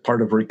as a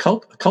part of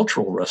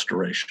cultural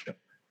restoration.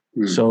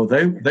 So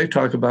they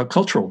talk about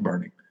cultural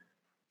burning.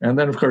 And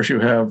then, of course, you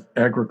have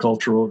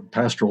agricultural and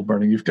pastoral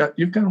burning. You've got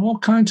all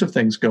kinds of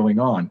things going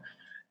on.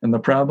 And the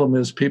problem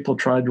is people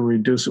try to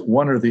reduce it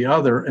one or the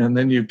other, and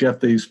then you get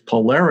these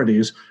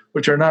polarities,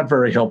 which are not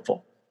very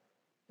helpful.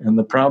 And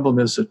the problem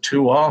is that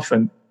too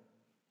often,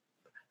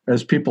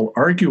 as people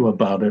argue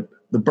about it,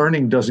 the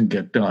burning doesn't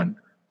get done.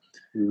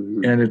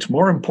 Mm-hmm. And it's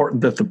more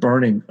important that the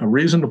burning, a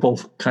reasonable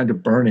kind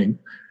of burning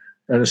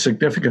at a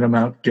significant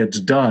amount, gets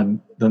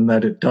done than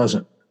that it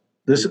doesn't.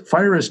 This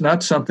fire is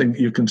not something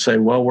you can say,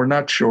 well, we're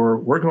not sure.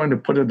 We're going to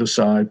put it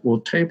aside. We'll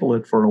table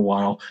it for a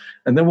while,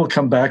 and then we'll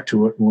come back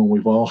to it when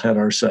we've all had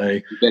our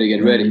say. You better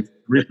get ready.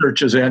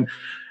 Research is in.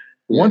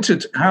 Yeah. Once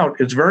it's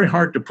out, it's very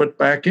hard to put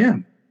back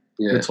in.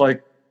 Yeah. It's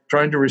like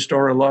trying to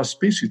restore a lost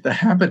species. The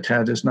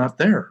habitat is not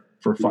there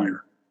for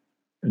fire.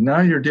 And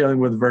now you're dealing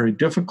with a very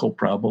difficult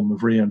problem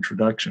of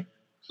reintroduction.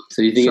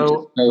 So you think it's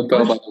just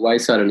go by the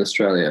wayside in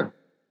Australia?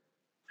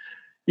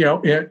 You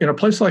know, in a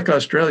place like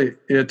Australia,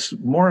 it's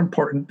more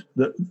important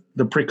that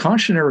the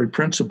precautionary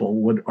principle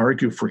would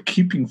argue for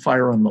keeping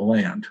fire on the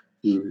land.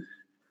 Mm.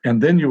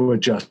 And then you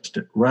adjust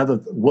it.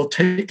 We'll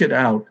take it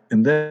out,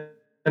 and then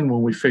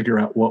when we figure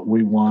out what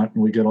we want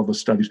and we get all the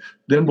studies,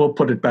 then we'll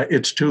put it back.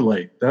 It's too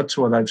late. That's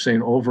what I've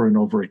seen over and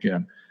over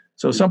again.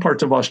 So some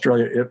parts of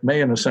Australia, it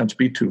may, in a sense,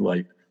 be too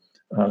late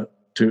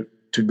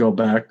to go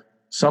back.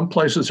 Some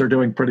places are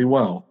doing pretty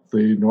well.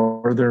 The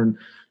northern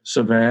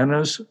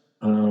savannas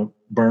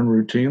burn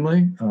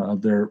routinely.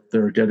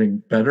 They're getting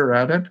better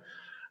at it,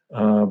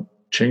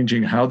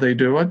 changing how they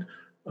do it.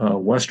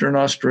 Western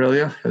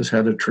Australia has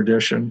had a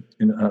tradition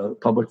in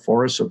public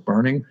forests of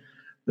burning.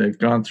 They've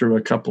gone through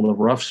a couple of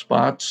rough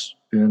spots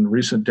in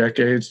recent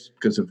decades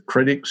because of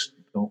critics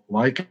don't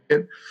like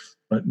it.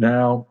 But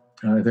now,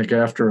 I think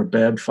after a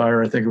bad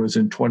fire, I think it was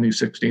in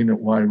 2016 at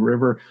Wye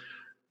River,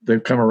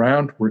 they've come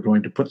around. We're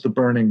going to put the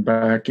burning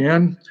back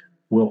in.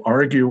 We'll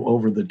argue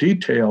over the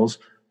details,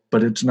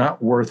 but it's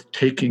not worth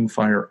taking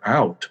fire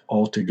out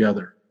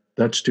altogether.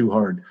 That's too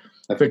hard.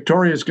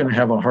 Victoria is going to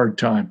have a hard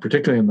time,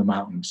 particularly in the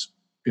mountains.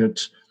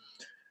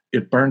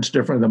 It burns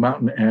differently. The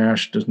mountain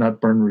ash does not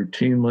burn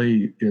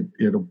routinely.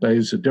 It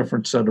obeys a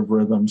different set of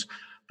rhythms.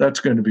 That's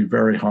going to be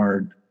very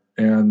hard.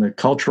 And the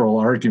cultural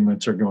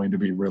arguments are going to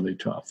be really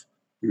tough.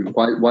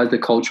 Why the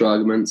cultural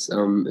arguments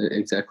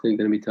exactly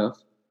going to be tough?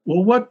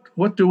 Well,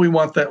 what do we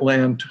want that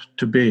land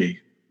to be?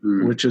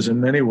 Which is in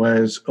many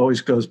ways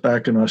always goes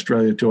back in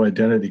Australia to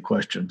identity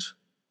questions.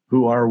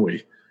 Who are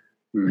we?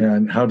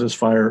 And how does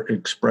fire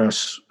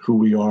express who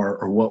we are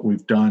or what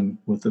we've done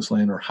with this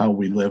land or how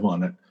we live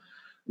on it?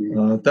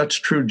 That's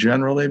true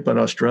generally, but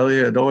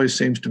Australia, it always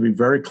seems to be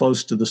very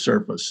close to the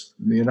surface.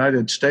 In the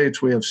United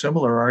States, we have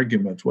similar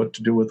arguments, what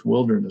to do with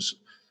wilderness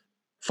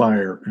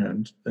fire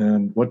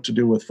and what to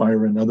do with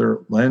fire in other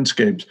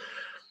landscapes.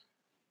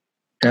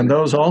 And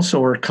those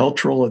also are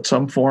cultural at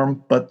some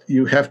form, but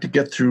you have to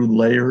get through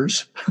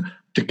layers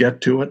to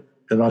get to it.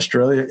 In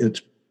Australia,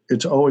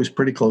 it's always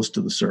pretty close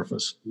to the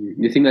surface.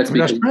 You think that's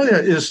because Australia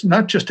is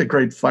not just a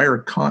great fire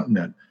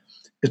continent,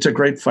 it's a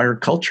great fire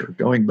culture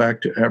going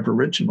back to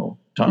Aboriginal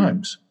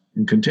times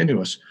and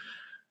continuous.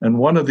 And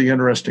one of the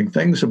interesting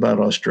things about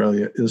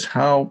Australia is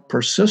how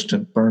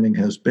persistent burning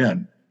has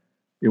been.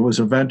 It was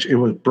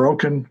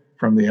broken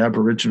from the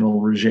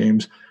Aboriginal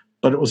regimes,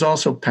 but it was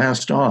also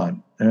passed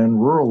on.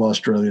 And rural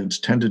Australians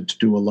tended to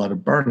do a lot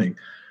of burning.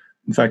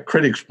 In fact,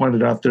 critics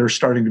pointed out they're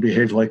starting to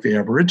behave like the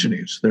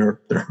Aborigines.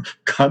 They're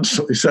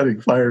constantly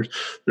setting fires.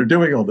 They're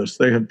doing all this.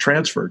 They had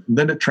transferred, and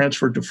then it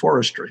transferred to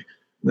forestry.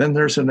 Then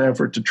there's an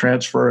effort to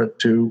transfer it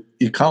to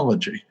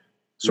ecology,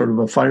 sort of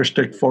a fire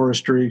stick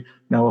forestry,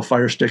 now a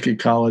fire stick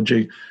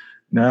ecology.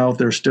 Now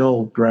they're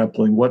still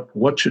grappling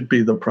what should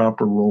be the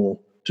proper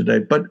role today.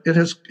 But it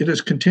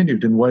has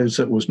continued in ways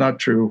that was not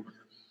true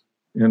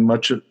in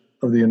much of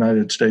the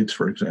United States,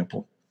 for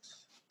example.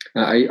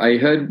 I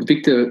heard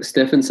Victor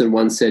Stephenson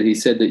once said, he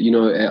said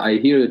that, I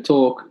hear a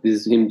talk,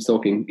 this is him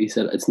talking, he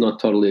said, it's not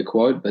totally a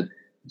quote, but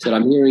he said,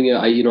 I'm hearing,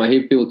 I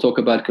hear people talk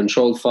about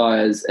controlled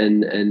fires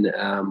and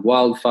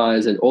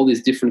wildfires and all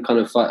these different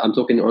kind of fires. I'm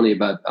talking only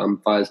about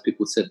fires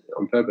people set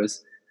on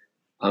purpose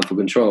for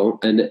control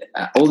and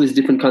all these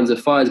different kinds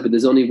of fires, but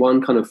there's only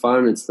one kind of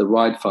fire and it's the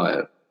right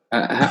fire.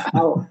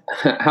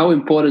 How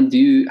important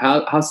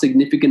how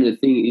significant a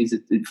thing is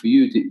it for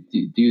you?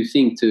 Do you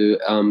think to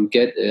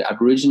get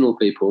Aboriginal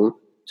people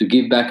to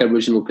give back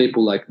Aboriginal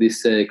people like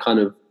this kind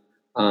of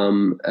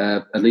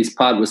at least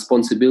part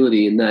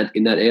responsibility in that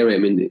area? I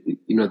mean,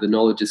 the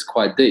knowledge is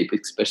quite deep,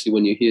 especially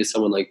when you hear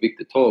someone like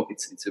Victor talk.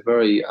 It's a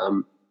very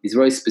he's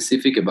very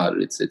specific about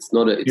it. It's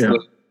not an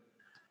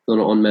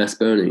en masse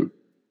burning.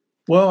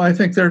 Well, I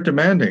think they're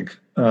demanding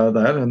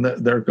that, and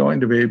there are going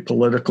to be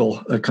political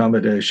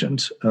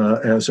accommodations,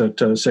 as at,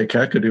 say,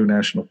 Kakadu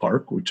National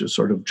Park, which is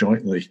sort of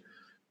jointly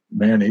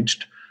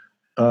managed.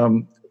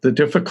 The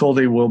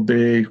difficulty will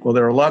be, well,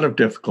 there are a lot of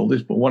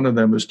difficulties, but one of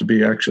them is to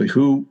be actually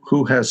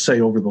who has say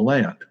over the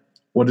land.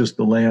 What is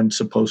the land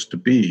supposed to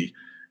be?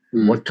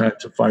 What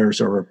kinds of fires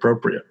are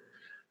appropriate?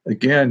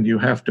 Again, you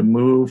tend to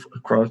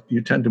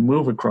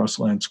move across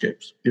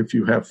landscapes. If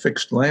you have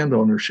fixed land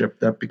ownership,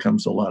 that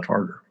becomes a lot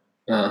harder.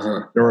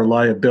 Uh-huh. There are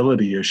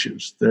liability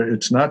issues.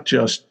 It's not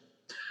just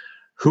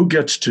who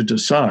gets to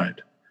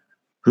decide.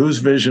 Whose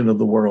vision of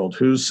the world,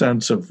 whose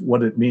sense of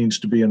what it means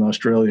to be an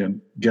Australian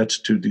gets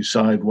to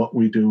decide what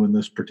we do in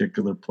this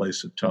particular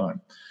place of time.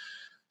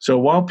 So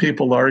while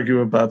people argue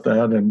about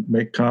that and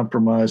make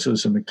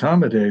compromises and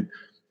accommodate,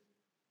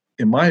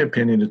 in my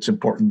opinion, it's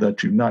important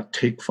that you not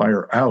take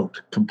fire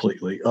out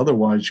completely.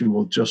 Otherwise, you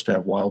will just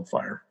have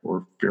wildfire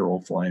or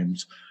feral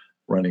flames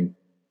running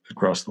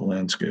across the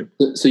landscape.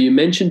 So you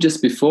mentioned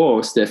just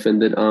before, Stefan,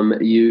 that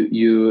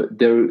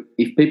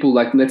if people,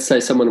 like, let's say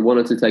someone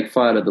wanted to take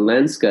fire out of the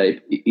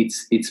landscape,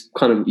 it's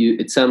kind of,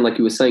 it sounded like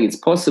you were saying it's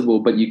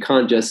possible, but you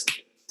can't just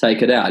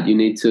take it out. You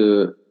need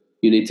to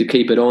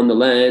keep it on the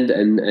land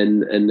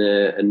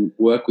and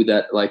work with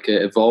that, like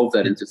evolve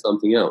that into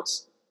something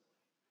else.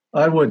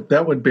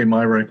 That would be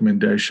my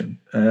recommendation.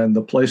 And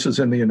the places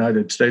in the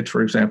United States,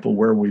 for example,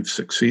 where we've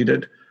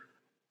succeeded,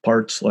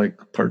 parts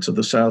of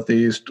the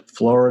Southeast,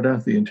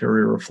 Florida, the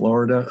interior of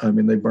Florida, I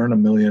mean, they burn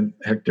 1 million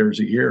hectares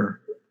a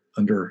year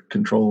under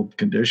controlled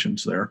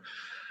conditions there.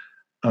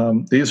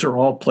 These are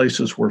all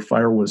places where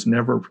fire was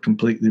never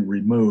completely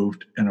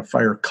removed and a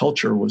fire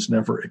culture was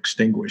never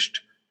extinguished.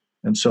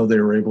 And so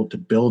they were able to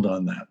build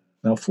on that.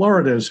 Now,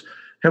 Florida is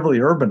heavily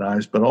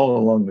urbanized, but all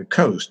along the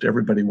coast,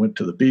 everybody went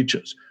to the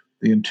beaches.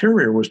 The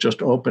interior was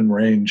just open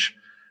range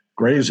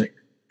grazing.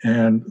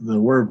 And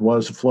the word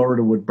was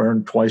Florida would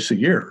burn twice a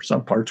year.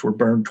 Some parts were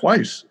burned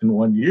twice in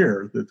 1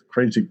 year, the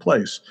crazy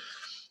place.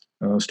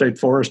 State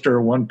forester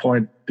at one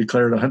point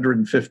declared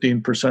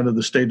 115% of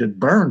the state had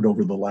burned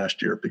over the last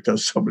year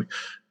because so many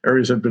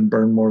areas had been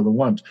burned more than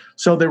once.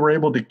 So they were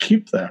able to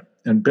keep that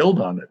and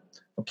build on it.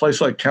 A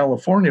place like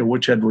California,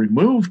 which had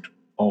removed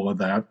all of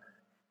that,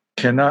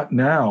 cannot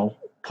now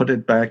put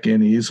it back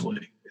in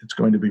easily. It's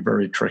going to be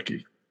very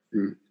tricky.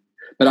 Mm.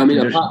 But I mean,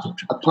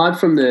 apart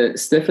from the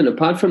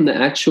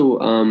actual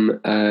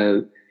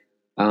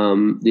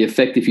the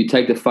effect, if you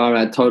take the fire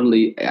out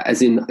totally,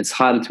 as in it's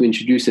harder to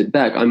introduce it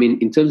back. I mean,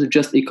 in terms of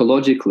just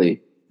ecologically,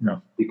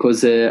 no.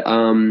 Because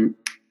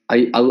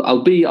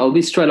I'll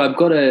be straight. I've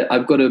got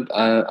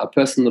a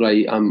person that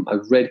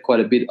I've read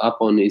quite a bit up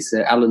on is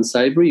Alan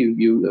Savory.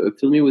 You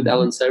familiar with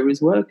Alan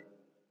Savory's work?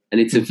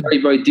 And it's a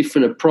very, very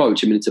different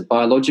approach. I mean, it's a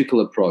biological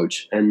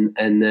approach, and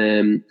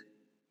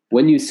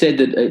when you said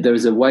that there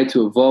is a way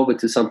to evolve it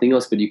to something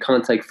else, but you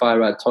can't take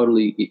fire out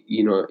totally,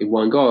 in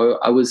one go,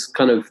 I was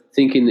kind of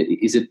thinking,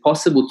 is it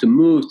possible to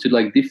move to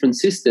like different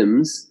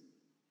systems?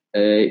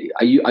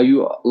 Are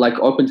you like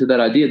open to that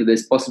idea that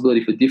there's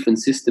possibility for different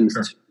systems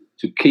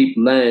to keep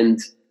land,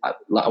 I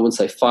wouldn't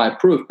say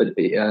fireproof, but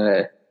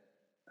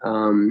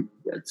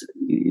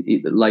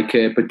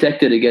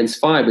protected against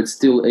fire, but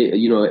still,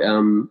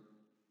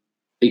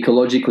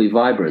 ecologically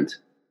vibrant?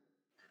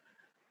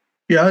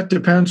 Yeah, it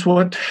depends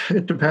what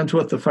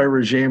the fire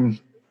regime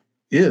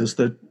is,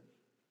 that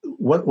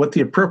what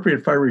the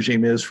appropriate fire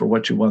regime is for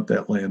what you want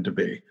that land to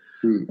be.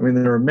 I mean,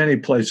 there are many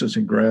places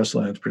in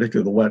grasslands,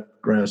 particularly the wet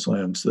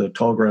grasslands, the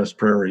tallgrass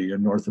prairie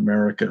in North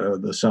America,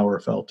 the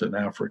sauerfeld in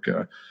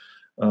Africa,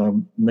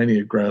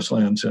 many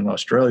grasslands in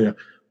Australia,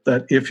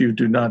 that if you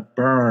do not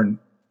burn,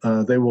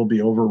 they will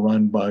be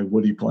overrun by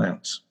woody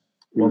plants.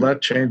 Well,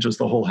 that changes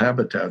the whole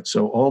habitat.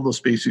 So all the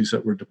species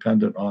that were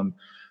dependent on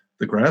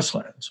the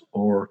grasslands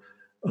or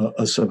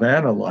a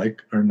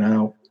savanna-like are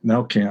now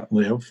can't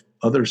live.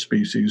 Other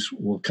species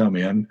will come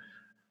in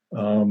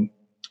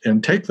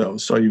and take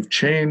those. So you've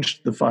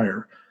changed the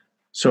fire.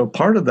 So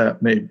part of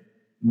that may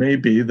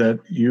be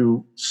that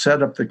you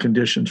set up the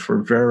conditions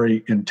for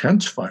very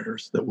intense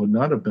fires that would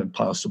not have been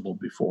possible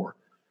before.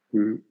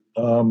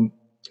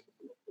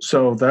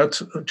 So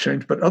that's a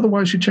change. But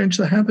otherwise, you change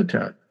the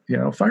habitat.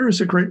 Fire is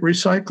a great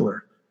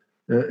recycler.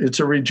 It's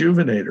a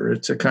rejuvenator.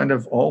 It's a kind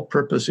of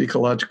all-purpose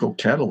ecological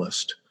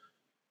catalyst.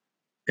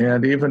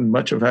 And even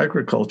much of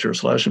agriculture,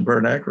 slash and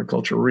burn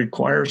agriculture,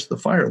 requires the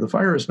fire. The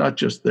fire is not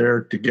just there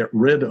to get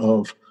rid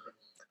of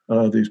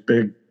these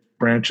big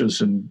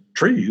branches and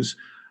trees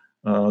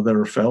that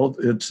are felled.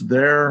 It's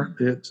there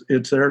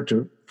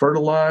to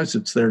fertilize.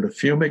 It's there to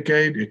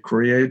fumigate. It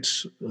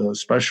creates a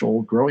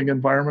special growing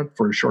environment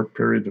for a short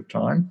period of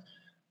time.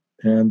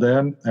 And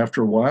then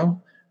after a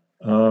while,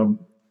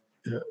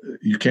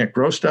 you can't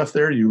grow stuff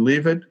there. You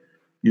leave it.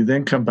 You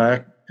then come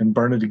back and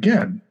burn it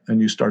again,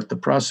 and you start the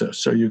process.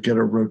 So you get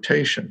a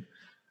rotation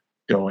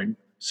going.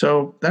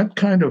 So those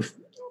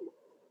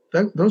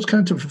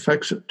kinds of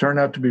effects turn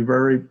out to be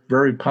very,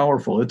 very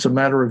powerful. It's a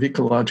matter of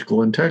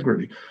ecological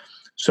integrity.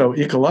 So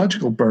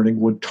ecological burning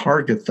would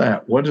target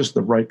that. What is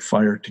the right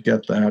fire to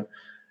get that?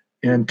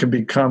 And can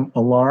become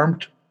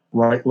alarmed,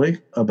 rightly,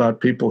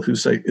 about people who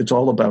say it's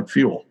all about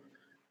fuel.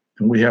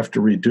 And we have to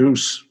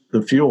reduce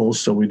the fuels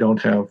so we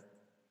don't have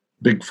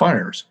big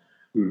fires.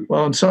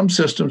 Well, in some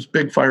systems,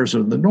 big fires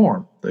are the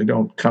norm. They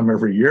don't come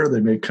every year.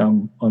 They may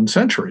come on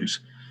centuries.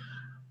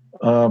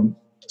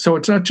 So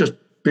it's not just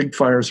big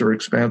fires or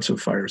expansive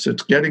fires.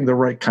 It's getting the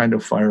right kind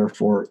of fire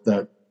for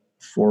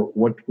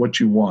what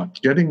you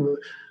want.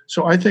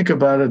 So I think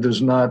about it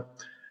as not,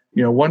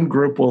 one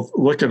group will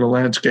look at a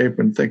landscape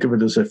and think of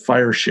it as a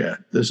fire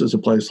shed. This is a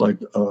place like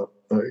a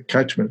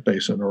catchment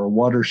basin or a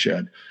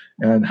watershed.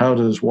 And how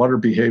does water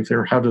behave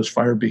there? How does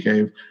fire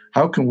behave?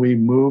 How can we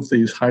move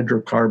these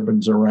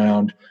hydrocarbons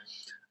around?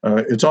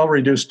 It's all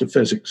reduced to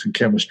physics and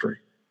chemistry.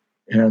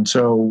 And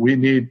so we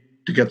need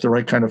to get the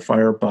right kind of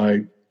fire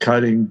by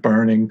cutting,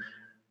 burning,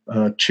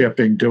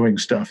 chipping, doing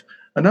stuff.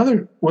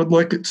 Another would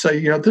look at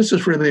say, this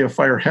is really a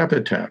fire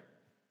habitat.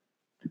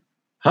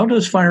 How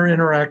does fire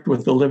interact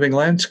with the living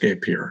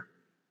landscape here?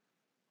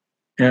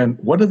 And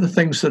what are the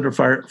things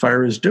that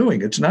fire is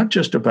doing? It's not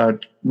just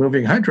about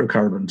moving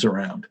hydrocarbons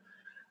around.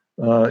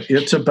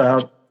 It's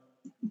about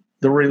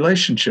the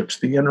relationships,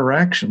 the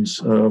interactions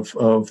of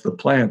the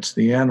plants,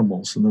 the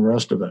animals, and the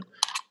rest of it.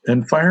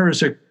 And fire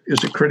is a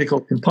critical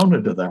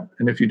component of that.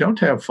 And if you don't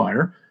have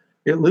fire,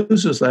 it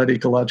loses that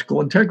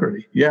ecological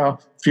integrity. Yeah,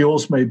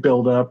 fuels may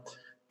build up.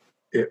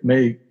 It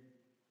may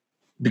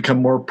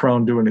become more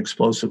prone to an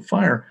explosive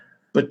fire,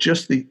 but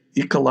just the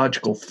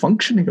ecological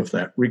functioning of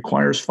that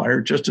requires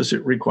fire just as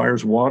it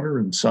requires water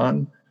and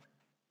sun.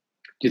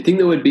 Do you think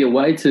there would be a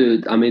way to?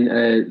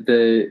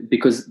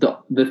 Because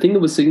the thing that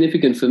was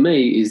significant for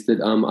me is that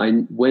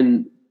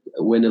when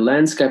a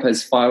landscape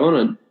has fire on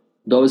it,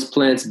 those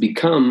plants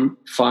become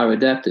fire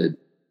adapted,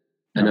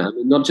 and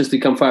not just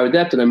become fire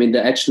adapted. I mean, they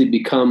actually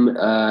become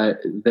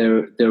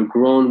they're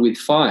grown with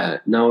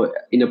fire. Now,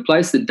 in a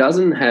place that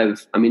doesn't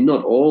have,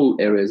 not all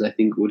areas I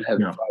think would have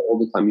fire all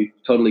the time. You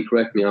totally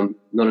correct me. I'm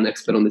not an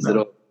expert on this at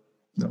all.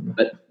 No.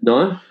 But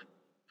no,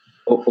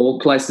 all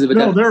places of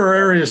adapted. No, there are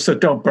areas that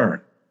don't burn.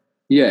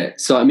 Yeah,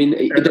 so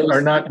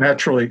are not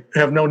naturally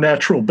have no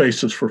natural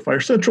basis for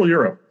fire. Central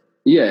Europe,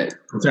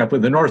 for example,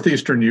 in the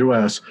northeastern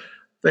U.S.,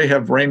 they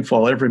have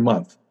rainfall every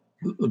month,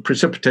 the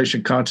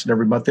precipitation constant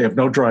every month. They have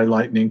no dry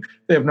lightning.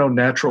 They have no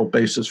natural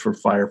basis for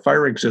fire.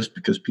 Fire exists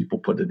because people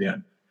put it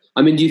in.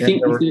 Do you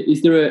think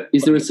is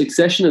there a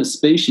succession of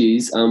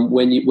species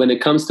when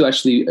it comes to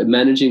actually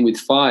managing with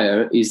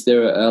fire? Is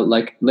there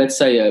let's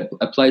say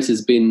a place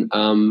has been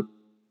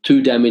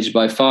too damaged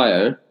by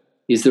fire?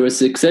 Is there a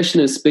succession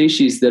of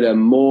species that are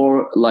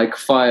more like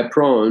fire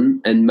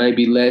prone and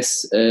maybe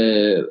less,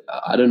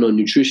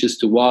 nutritious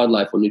to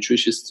wildlife or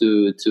nutritious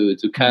to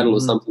cattle or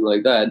something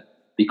like that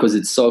because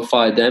it's so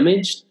fire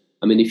damaged?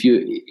 If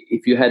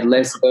you had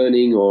less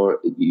burning or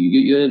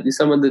you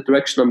some of the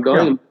direction I'm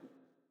going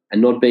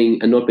and not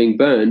being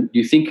burned, do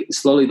you think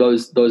slowly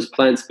those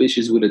plant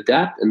species would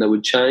adapt and they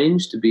would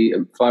change to be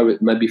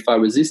maybe fire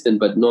resistant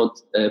but not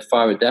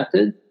fire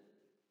adapted?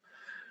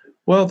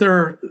 Well,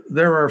 there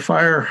are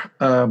fire,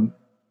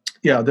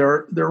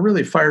 they're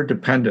really fire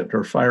dependent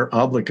or fire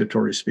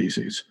obligatory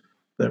species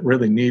that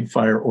really need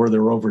fire, or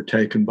they're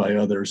overtaken by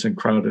others and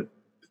crowded,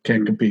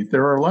 can't compete.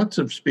 There are lots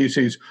of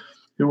species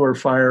who are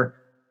fire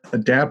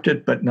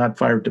adapted but not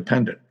fire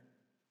dependent.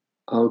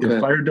 Okay.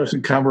 If fire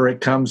doesn't come or it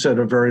comes at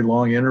a very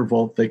long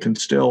interval, they can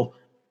still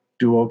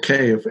do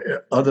okay if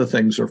other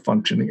things are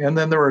functioning. And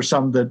then there are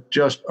some that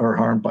just are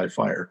harmed by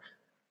fire,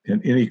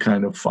 in any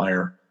kind of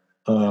fire.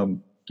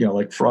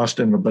 Like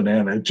frost in a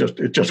banana, it just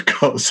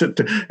goes.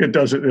 It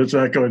doesn't. It's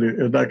not going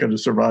to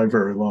survive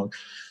very long.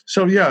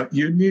 So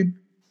you need,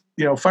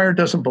 fire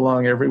doesn't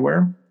belong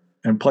everywhere,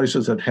 and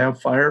places that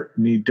have fire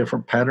need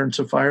different patterns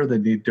of fire. They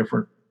need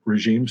different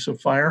regimes of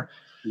fire.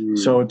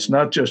 So it's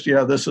not just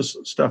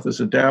stuff is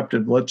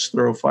adapted. Let's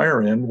throw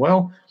fire in.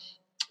 Well,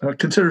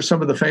 consider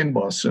some of the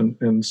fynbos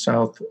in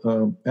South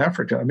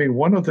Africa.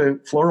 One of the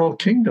floral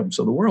kingdoms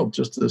of the world,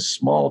 just this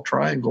small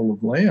triangle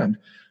of land,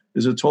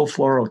 is its whole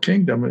floral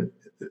kingdom.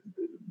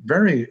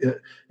 Very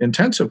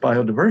intensive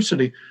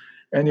biodiversity,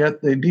 and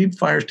yet they need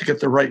fires to get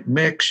the right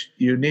mix.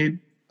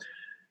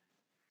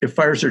 If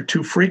fires are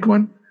too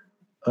frequent,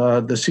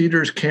 the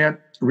cedars can't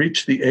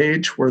reach the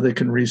age where they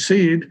can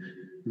reseed.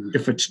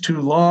 If it's too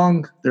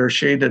long, they're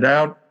shaded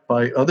out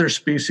by other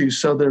species.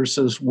 So there's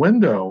this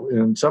window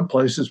in some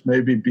places,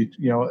 maybe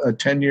a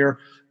 10-year,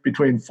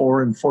 between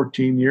 4 and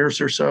 14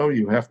 years or so.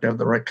 You have to have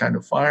the right kind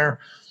of fire.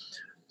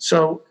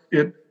 So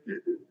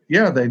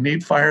they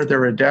need fire.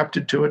 They're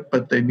adapted to it,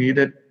 but they need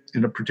it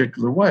in a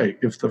particular way.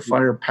 If the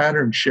fire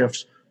pattern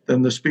shifts,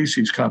 then the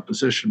species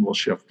composition will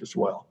shift as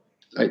well.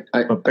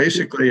 But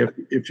basically,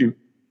 if you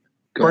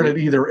burn it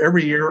either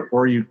every year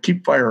or you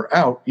keep fire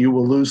out, you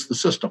will lose the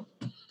system.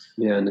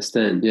 Yeah, I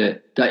understand. Yeah,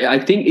 I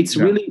think it's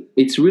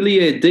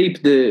really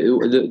deep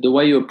the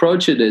way you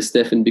approach it,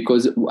 Stefan.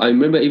 Because I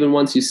remember even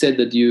once you said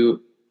that you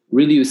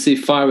see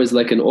fire as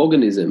like an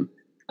organism.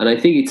 And I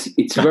think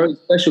it's very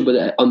special,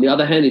 but on the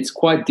other hand, it's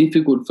quite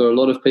difficult for a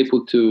lot of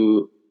people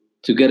to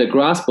get a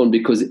grasp on,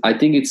 because I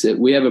think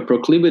we have a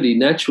proclivity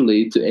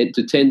naturally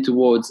to tend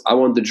towards, I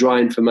want the dry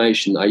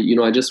information.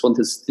 I just want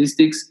the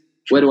statistics.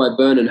 Where do I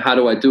burn and how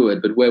do I do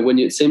it? But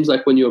it seems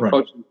like when you're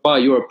approaching fire,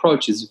 your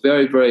approach is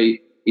very,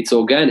 very, it's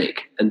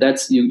organic, and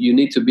that's you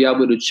need to be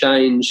able to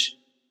change.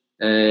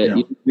 You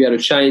need to be able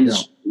to change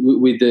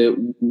with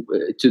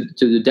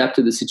to adapt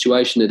to the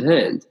situation at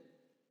hand.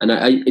 And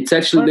it's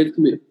actually led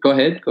to me. Go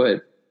ahead.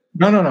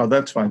 No,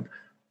 that's fine.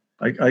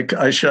 I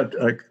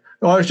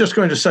was just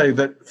going to say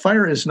that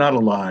fire is not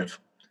alive,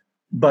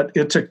 but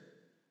it's a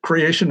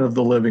creation of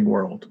the living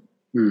world.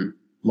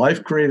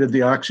 Life created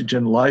the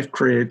oxygen. Life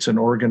creates and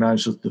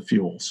organizes the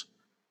fuels.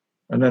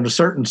 And in a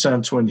certain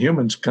sense, when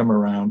humans come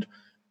around,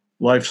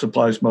 life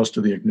supplies most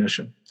of the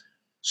ignition.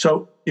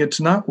 So it's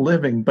not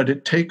living, but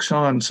it takes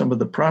on some of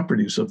the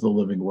properties of the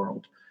living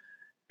world.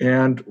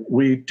 And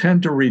we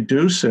tend to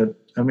reduce it.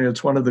 I mean,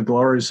 it's one of the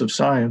glories of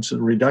science,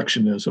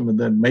 reductionism, and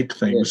then make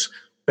things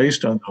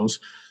based on those.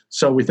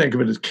 So we think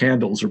of it as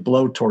candles or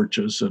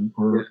blowtorches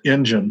or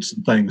engines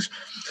and things.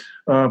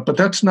 But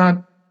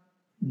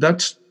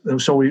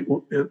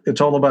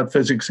it's all about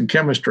physics and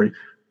chemistry,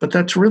 but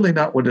that's really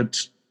not what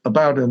it's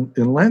about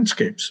in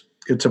landscapes.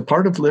 It's a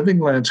part of living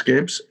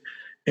landscapes.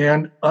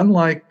 And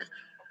unlike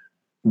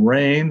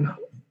rain,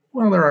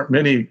 well, there aren't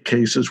many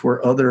cases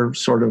where other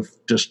sort of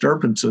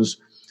disturbances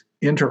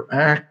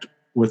interact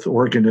with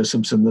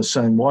organisms in the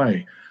same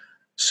way.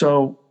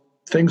 So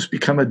things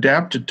become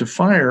adapted to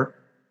fire,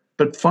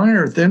 but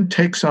fire then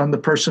takes on the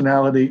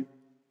personality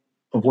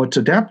of what's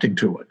adapting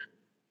to it.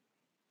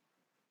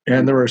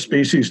 And there are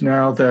species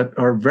now that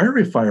are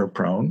very fire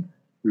prone,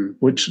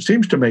 which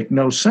seems to make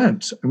no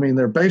sense. I mean,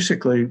 they're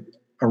basically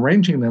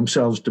arranging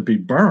themselves to be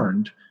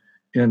burned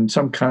in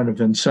some kind of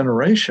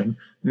incineration.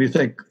 And you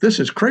think, this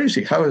is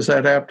crazy. How is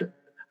that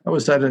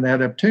an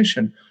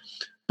adaptation?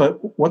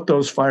 But what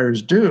those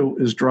fires do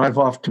is drive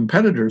off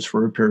competitors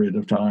for a period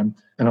of time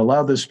and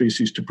allow this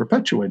species to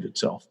perpetuate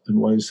itself in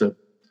ways that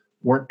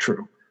weren't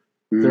true.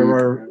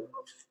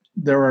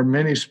 There are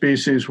many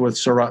species with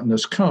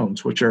serotinous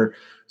cones,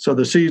 so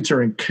the seeds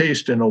are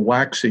encased in a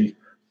waxy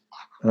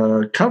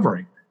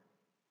covering.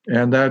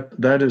 And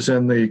that is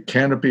in the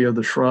canopy of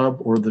the shrub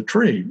or the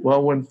tree.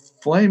 Well, when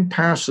flame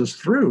passes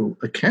through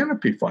a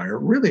canopy fire,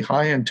 really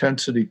high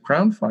intensity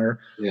crown fire,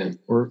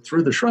 or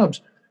through the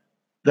shrubs,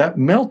 that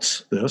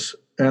melts this,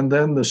 and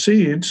then the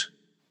seeds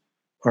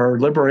are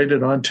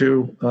liberated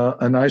onto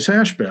a nice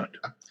ash bed.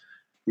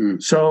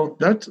 So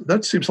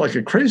that seems like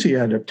a crazy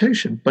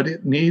adaptation, but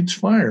it needs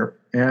fire,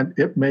 and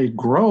it may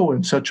grow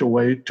in such a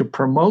way to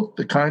promote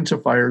the kinds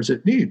of fires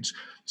it needs.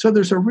 So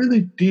there's a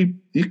really deep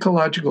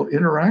ecological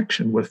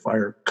interaction with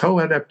fire,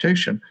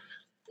 co-adaptation,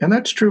 and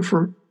that's true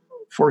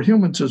for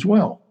humans as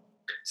well.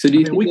 So do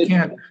you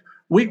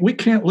we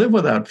can't live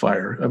without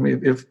fire. I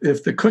mean,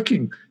 if the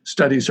cooking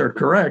studies are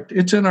correct,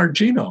 it's in our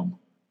genome.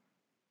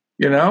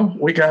 You know,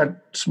 we got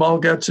small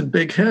guts and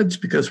big heads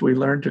because we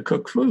learned to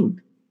cook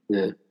food.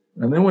 Yeah.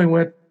 And then we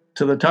went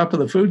to the top of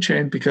the food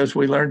chain because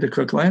we learned to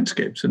cook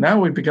landscapes. And now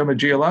we've become a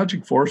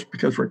geologic force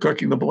because we're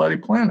cooking the bloody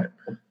planet.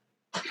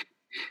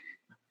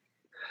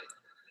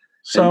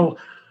 So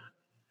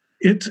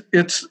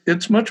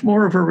it's much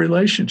more of a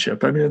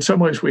relationship. I mean, in some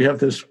ways we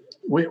have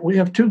we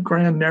have two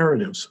grand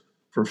narratives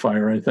for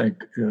fire, I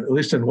think, at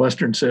least in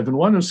Western Civ. And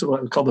one is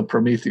what's called the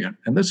Promethean.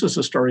 And this is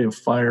a story of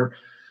fire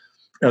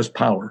as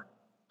power.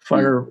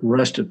 Fire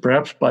wrested,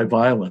 perhaps by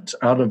violence,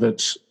 out of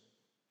its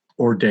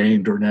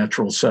ordained or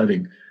natural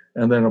setting,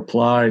 and then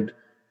applied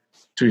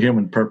to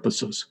human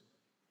purposes.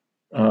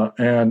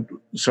 And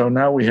so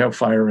now we have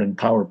fire in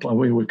power plant.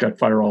 We've got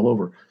fire all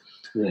over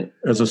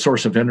as a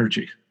source of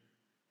energy.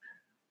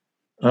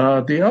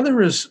 The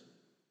other is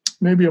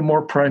maybe a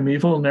more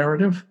primeval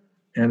narrative,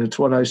 and it's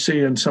what I see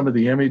in some of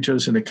the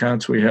images and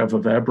accounts we have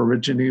of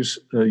Aborigines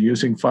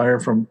using fire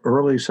from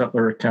early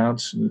settler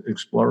accounts,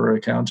 explorer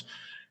accounts.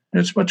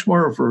 And it's much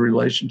more of a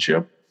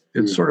relationship.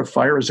 It's sort of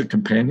fire as a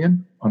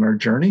companion on our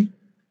journey.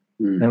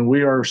 And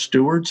we are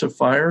stewards of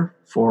fire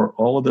for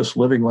all of this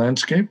living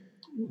landscape.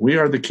 We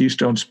are the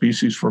keystone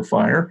species for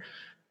fire.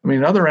 I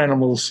mean, other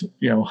animals,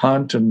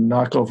 hunt and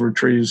knock over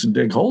trees and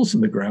dig holes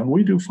in the ground.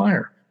 We do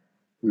fire.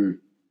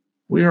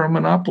 We are a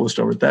monopolist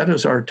over it. That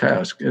is our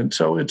task. And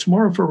so it's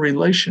more of a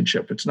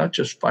relationship. It's not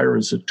just fire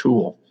as a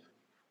tool.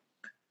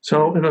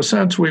 So in a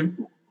sense,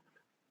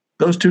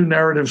 those two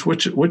narratives,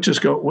 which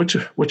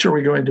are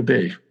we going to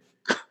be?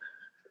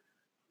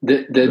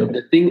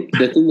 The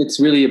thing that's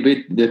really a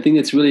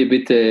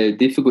bit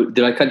difficult.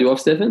 Did I cut you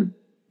off, Stefan?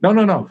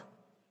 No.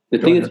 The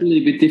thing that's really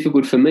a bit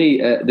difficult for me,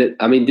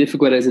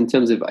 difficult as in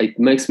terms of it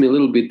makes me a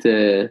little bit.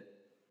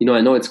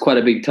 I know it's quite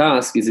a big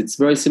task. It's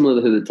very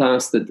similar to the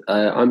task that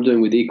I'm doing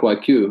with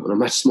EcoIQ on a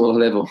much smaller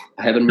level.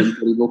 I haven't written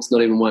any books,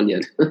 not even one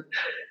yet.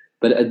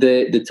 But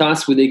the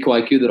task with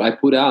EcoIQ that I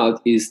put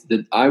out is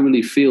that I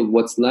really feel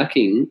what's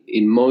lacking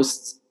in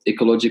most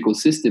ecological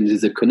systems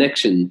is a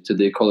connection to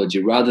the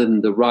ecology rather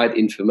than the right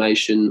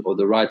information or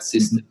the right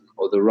system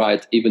or the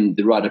right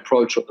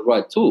approach or the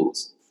right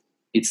tools.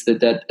 It's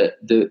that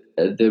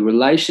the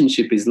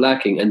relationship is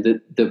lacking, and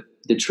the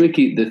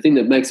thing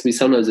that makes me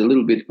sometimes a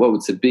little bit,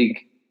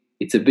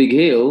 it's a big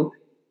hill,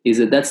 is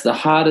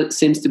that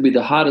seems to be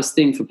the hardest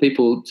thing for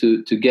people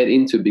to get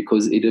into,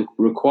 because it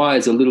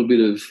requires a little bit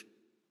of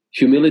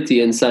humility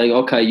and saying,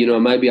 okay,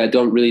 maybe I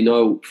don't really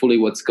know fully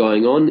what's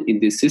going on in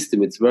this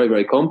system. It's very,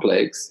 very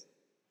complex.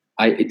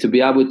 To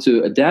be able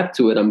to adapt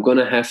to it, I'm going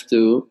to have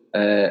to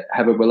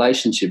have a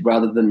relationship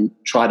rather than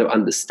try to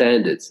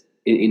understand it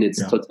in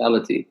its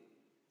totality.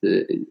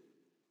 Do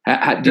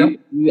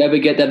you ever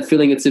get that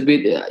feeling? It's a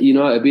bit, I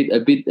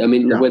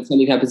mean, when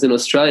something happens in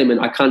Australia,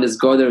 I can't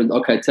just go there and,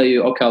 tell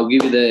you, I'll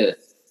give you the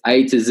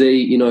A to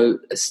Z,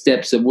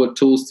 steps of what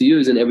tools to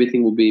use and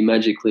everything will be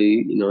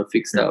magically,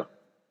 fixed up.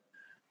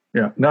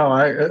 Yeah, no,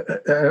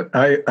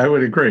 I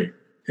would agree.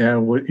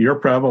 And your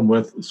problem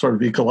with sort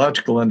of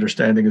ecological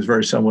understanding is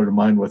very similar to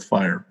mine with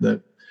fire.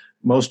 That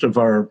most of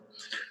our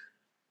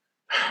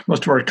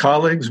most of our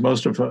colleagues,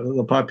 most of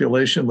the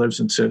population lives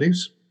in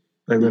cities.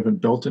 They live in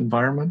built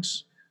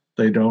environments.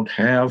 They don't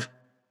have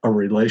a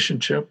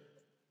relationship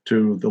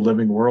to the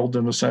living world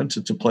in a sense.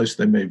 It's a place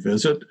they may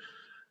visit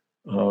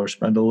or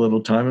spend a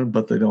little time in,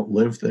 but they don't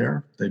live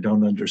there. They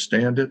don't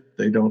understand it.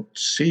 They don't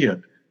see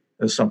it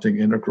as something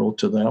integral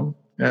to them.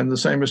 And the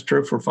same is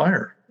true for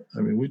fire.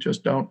 I mean, we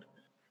just don't.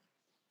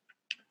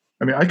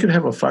 I mean, I could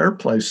have a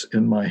fireplace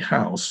in my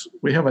house.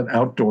 We have an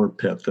outdoor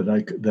pit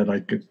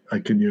I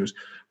can use,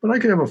 but I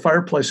could have a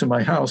fireplace in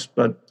my house.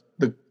 But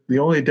the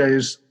only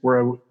days where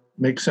it would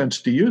make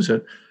sense to use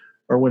it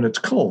are when it's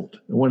cold.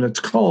 And when it's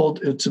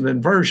cold, it's an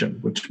inversion,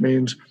 which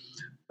means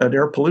that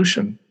air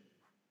pollution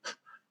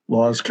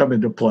laws come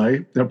into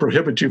play that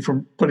prohibit you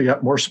from putting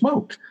out more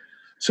smoke.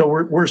 So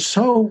we're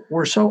so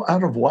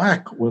out of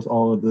whack with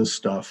all of this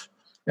stuff.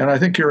 And I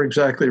think you're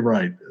exactly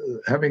right.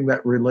 Having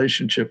that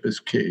relationship is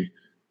key.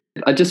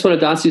 I just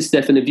wanted to ask you,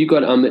 Stefan, have you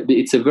got,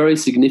 it's a very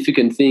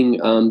significant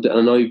thing. I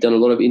know you've done a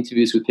lot of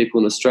interviews with people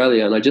in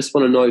Australia, and I just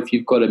want to know if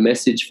you've got a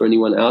message for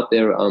anyone out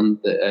there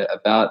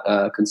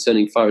about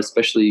concerning fire,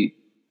 especially,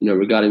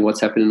 regarding what's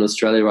happening in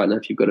Australia right now,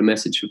 if you've got a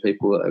message for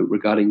people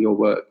regarding your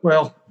work.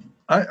 Well,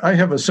 I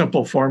have a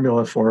simple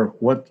formula for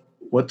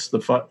what's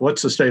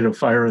the state of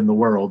fire in the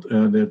world,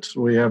 and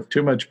we have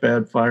too much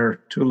bad fire,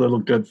 too little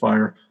good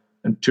fire,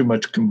 and too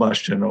much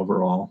combustion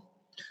overall.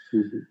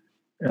 Mm-hmm.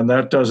 And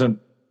that doesn't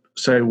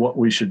say what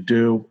we should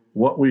do.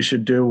 What we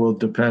should do will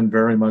depend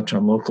very much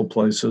on local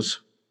places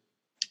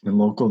and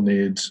local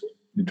needs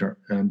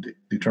and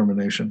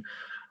determination.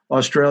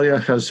 Australia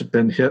has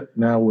been hit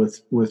now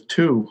with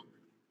two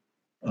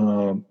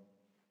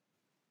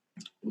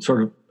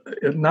sort of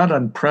not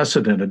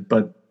unprecedented,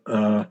 but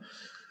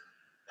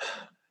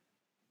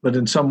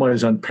in some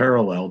ways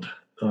unparalleled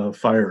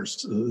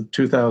fires.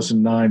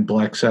 2009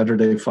 Black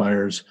Saturday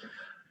fires,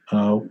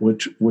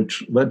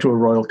 which led to a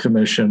royal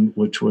commission,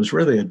 which was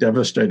really a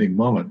devastating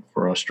moment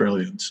for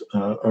Australians,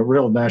 a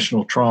real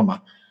national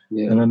trauma.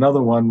 Yeah. And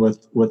another one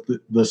with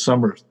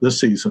this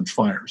season's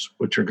fires,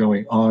 which are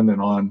going on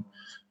and on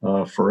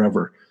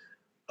forever.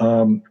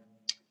 And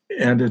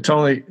it's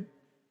only,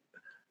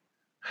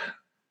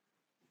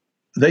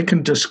 they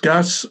can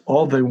discuss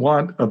all they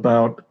want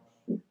about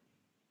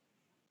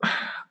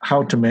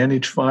how to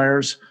manage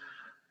fires,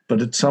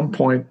 but at some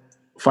point,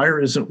 fire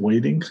isn't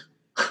waiting.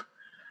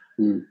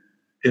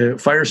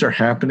 Fires are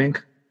happening.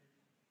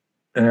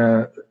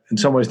 In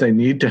some ways, they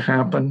need to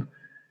happen.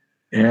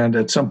 And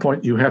at some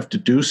point, you have to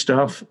do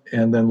stuff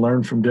and then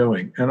learn from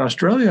doing. And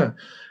Australia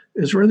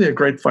is really a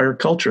great fire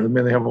culture. I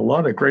mean, they have a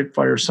lot of great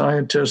fire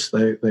scientists.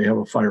 They have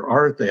a fire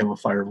art. They have a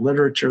fire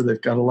literature. They've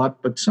got a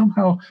lot. But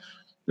somehow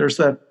there's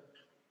that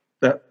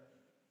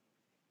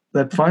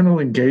final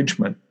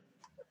engagement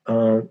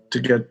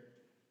to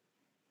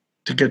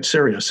get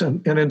serious.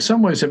 And in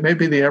some ways, it may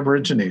be the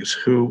Aborigines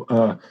who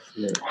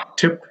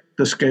tip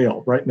the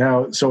scale right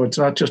now. So it's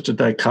not just a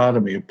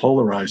dichotomy, a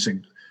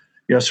polarizing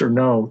yes or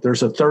no.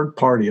 There's a third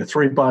party, a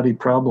three-body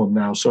problem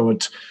now. So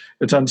it's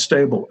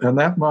unstable. And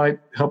that might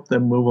help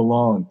them move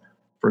along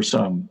for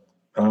some.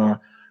 They're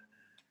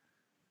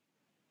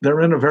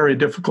in a very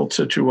difficult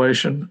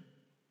situation.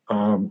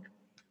 And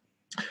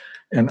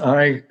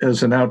I,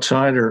 as an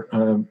outsider,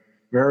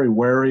 very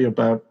wary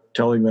about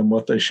telling them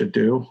what they should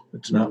do.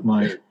 That's not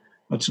my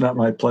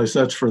place.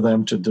 That's for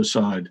them to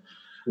decide.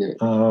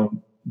 Yeah.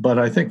 But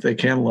I think they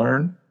can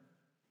learn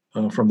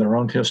from their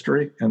own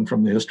history and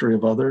from the history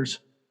of others.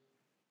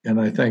 And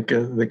I think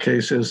the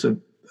case is that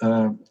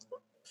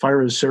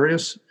fire is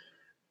serious,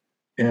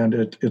 and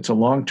it's a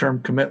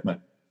long-term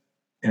commitment.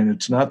 And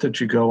it's not that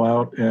you go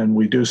out and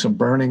we do some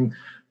burning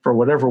for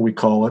whatever we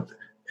call it,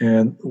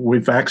 and we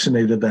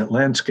vaccinated that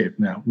landscape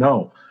now.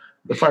 No,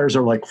 the fires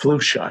are like flu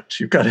shots.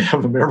 You've got to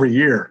have them every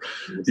year.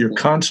 You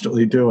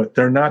constantly do it.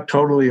 They're not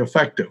totally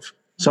effective.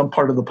 Some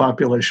part of the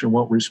population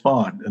won't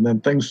respond, and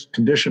then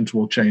conditions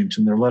will change,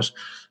 and they're less.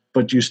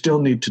 But you still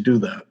need to do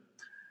that.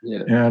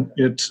 Yeah. And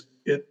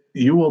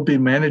you will be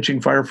managing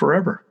fire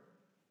forever.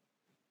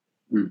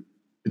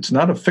 It's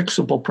not a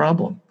fixable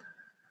problem.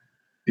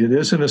 It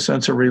is, in a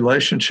sense, a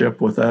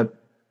relationship with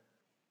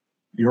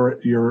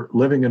your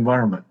living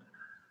environment.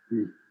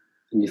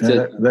 And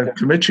that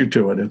commits you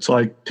to it. It's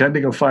like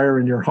tending a fire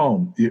in your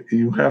home.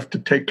 You have to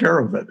take care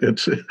of it.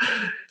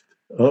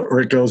 Or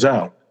it goes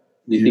out.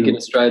 Do you think in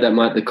Australia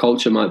the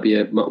culture might be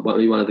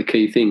one of the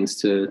key things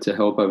to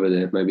help over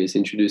there? Maybe it's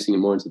introducing it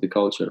more into the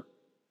culture.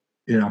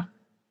 Yeah,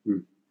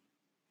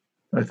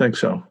 I think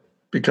so,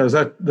 because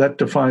that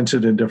defines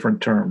it in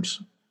different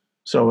terms.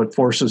 So it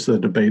forces the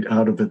debate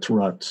out of its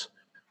ruts.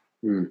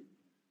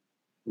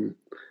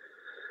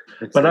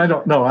 But I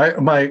don't know.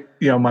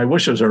 My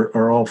wishes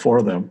are all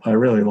for them. I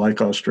really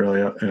like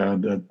Australia,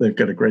 and they've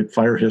got a great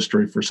fire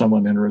history for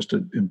someone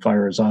interested in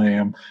fire as I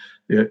am.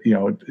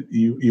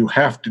 You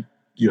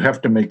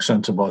have to make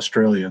sense of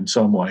Australia in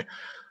some way.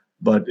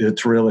 but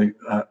it's really,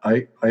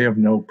 I have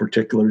no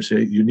particulars.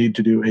 Hey, you need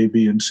to do A,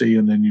 B, and C,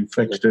 and then you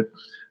fixed it.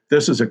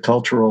 This is a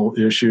cultural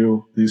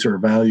issue. These are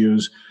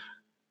values.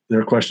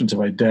 They're questions of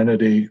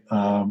identity.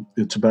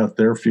 It's about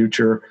their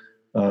future.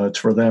 It's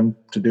for them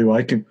to do.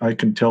 I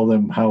can tell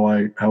them how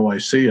I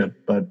see it,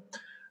 but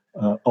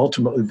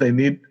ultimately they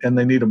need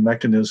a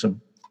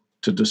mechanism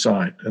to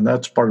decide, and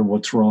that's part of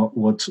what's wrong.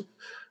 What's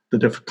the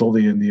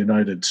difficulty in the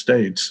United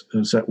States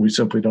is that we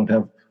simply don't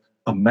have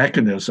a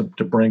mechanism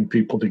to bring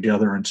people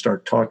together and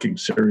start talking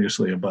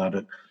seriously about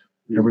it.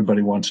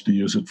 Everybody wants to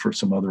use it for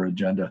some other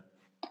agenda.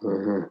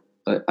 Uh-huh.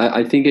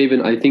 I think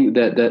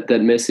that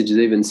message is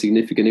even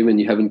significant. Even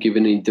you haven't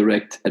given any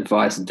direct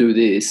advice, do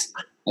this.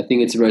 I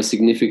think it's very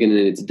significant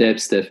in its depth,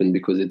 Stefan,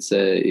 because it's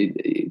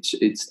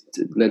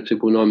to let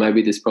people know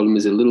maybe this problem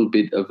is a little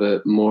bit of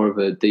a more of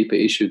a deeper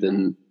issue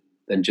than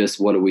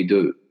just what do we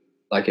do,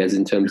 like as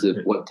in terms of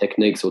what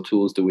techniques or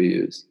tools do we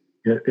use.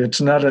 It's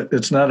not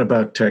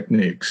about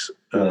techniques.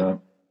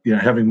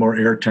 Having more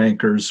air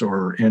tankers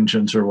or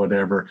engines or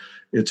whatever.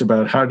 It's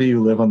about how do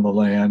you live on the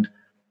land.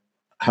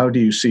 How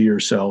do you see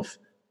yourself?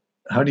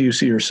 How do you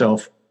see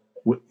yourself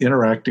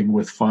interacting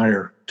with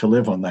fire to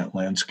live on that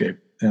landscape?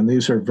 And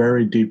these are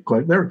very deep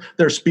questions.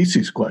 They're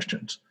species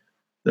questions.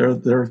 They're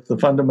the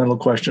fundamental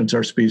questions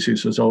our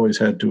species has always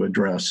had to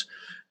address.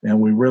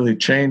 And we really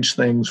changed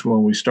things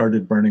when we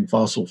started burning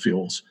fossil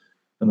fuels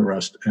and the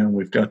rest. And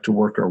we've got to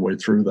work our way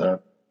through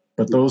that.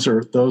 But those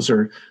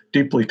are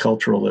deeply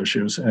cultural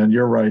issues. And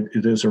you're right,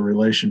 it is a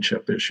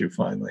relationship issue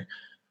finally.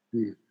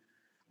 Mm.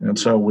 And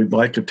so we'd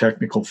like a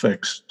technical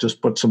fix.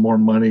 Just put some more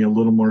money, a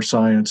little more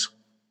science,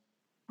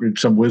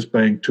 some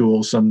whiz-bang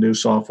tools, some new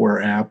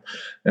software app,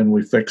 and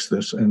we fix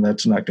this. And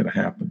that's not going to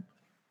happen.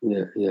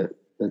 Yeah.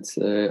 That's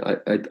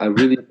I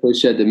really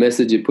appreciate the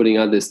message you're putting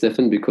out there,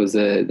 Stefan, because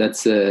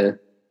it's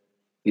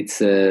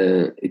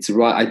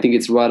right. I think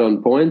it's right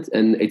on point,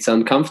 and it's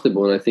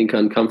uncomfortable. And I think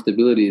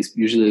uncomfortability is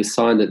usually a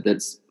sign that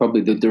that's probably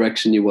the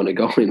direction you want to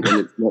go in, and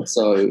it's not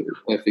so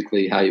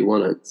perfectly how you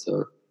want it.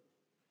 So.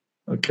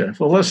 Okay.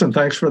 Well, listen,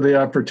 thanks for the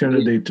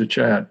opportunity to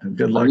chat, and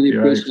good luck to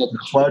you. I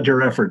applaud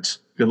your efforts.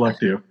 Good luck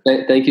to you.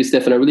 Thank you,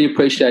 Stefan. I really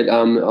appreciate,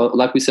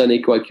 like we said on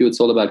EQIQ, it's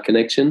all about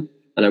connection.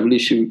 And I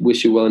really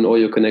wish you well in all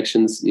your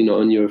connections,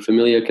 on your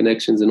familiar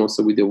connections and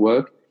also with your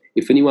work.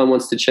 If anyone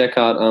wants to check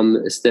out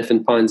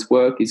Stefan Pyne's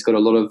work, he's got a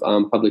lot of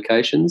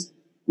publications.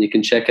 You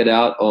can check it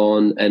out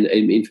and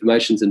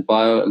information's in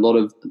bio.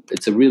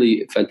 It's a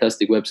really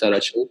fantastic website,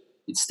 actually.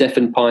 It's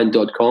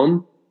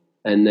stefanpyne.com.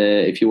 And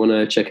if you want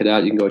to check it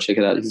out, you can go check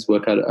it out. His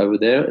work out over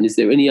there. And is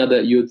there any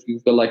other?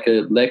 You've got like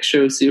a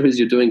lecture series.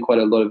 You're doing quite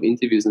a lot of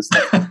interviews and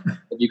stuff.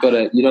 You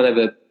don't have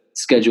a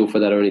schedule for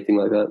that or anything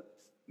like that?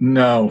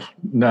 No.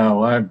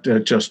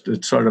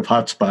 It's sort of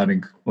hot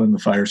spotting when the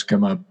fires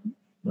come up.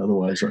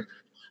 Otherwise,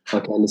 I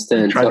can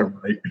understand. Try to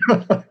write.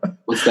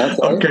 What's that?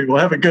 Sorry? Okay. Well,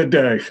 have a good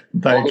day.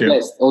 Thank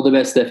you. All the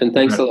best, Stefan.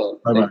 Thanks a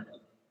lot. Bye bye.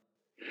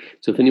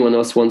 So if anyone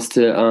else wants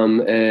to,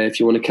 if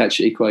you want to catch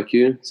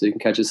EQIQ, so you can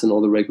catch us on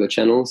all the regular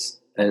channels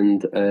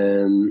and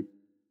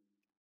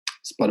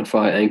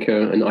Spotify, Anchor,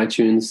 and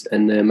iTunes,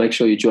 and make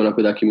sure you join up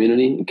with our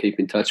community and keep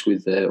in touch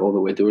with all that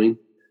we're doing.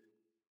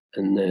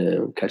 And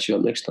we'll catch you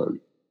up next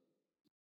time.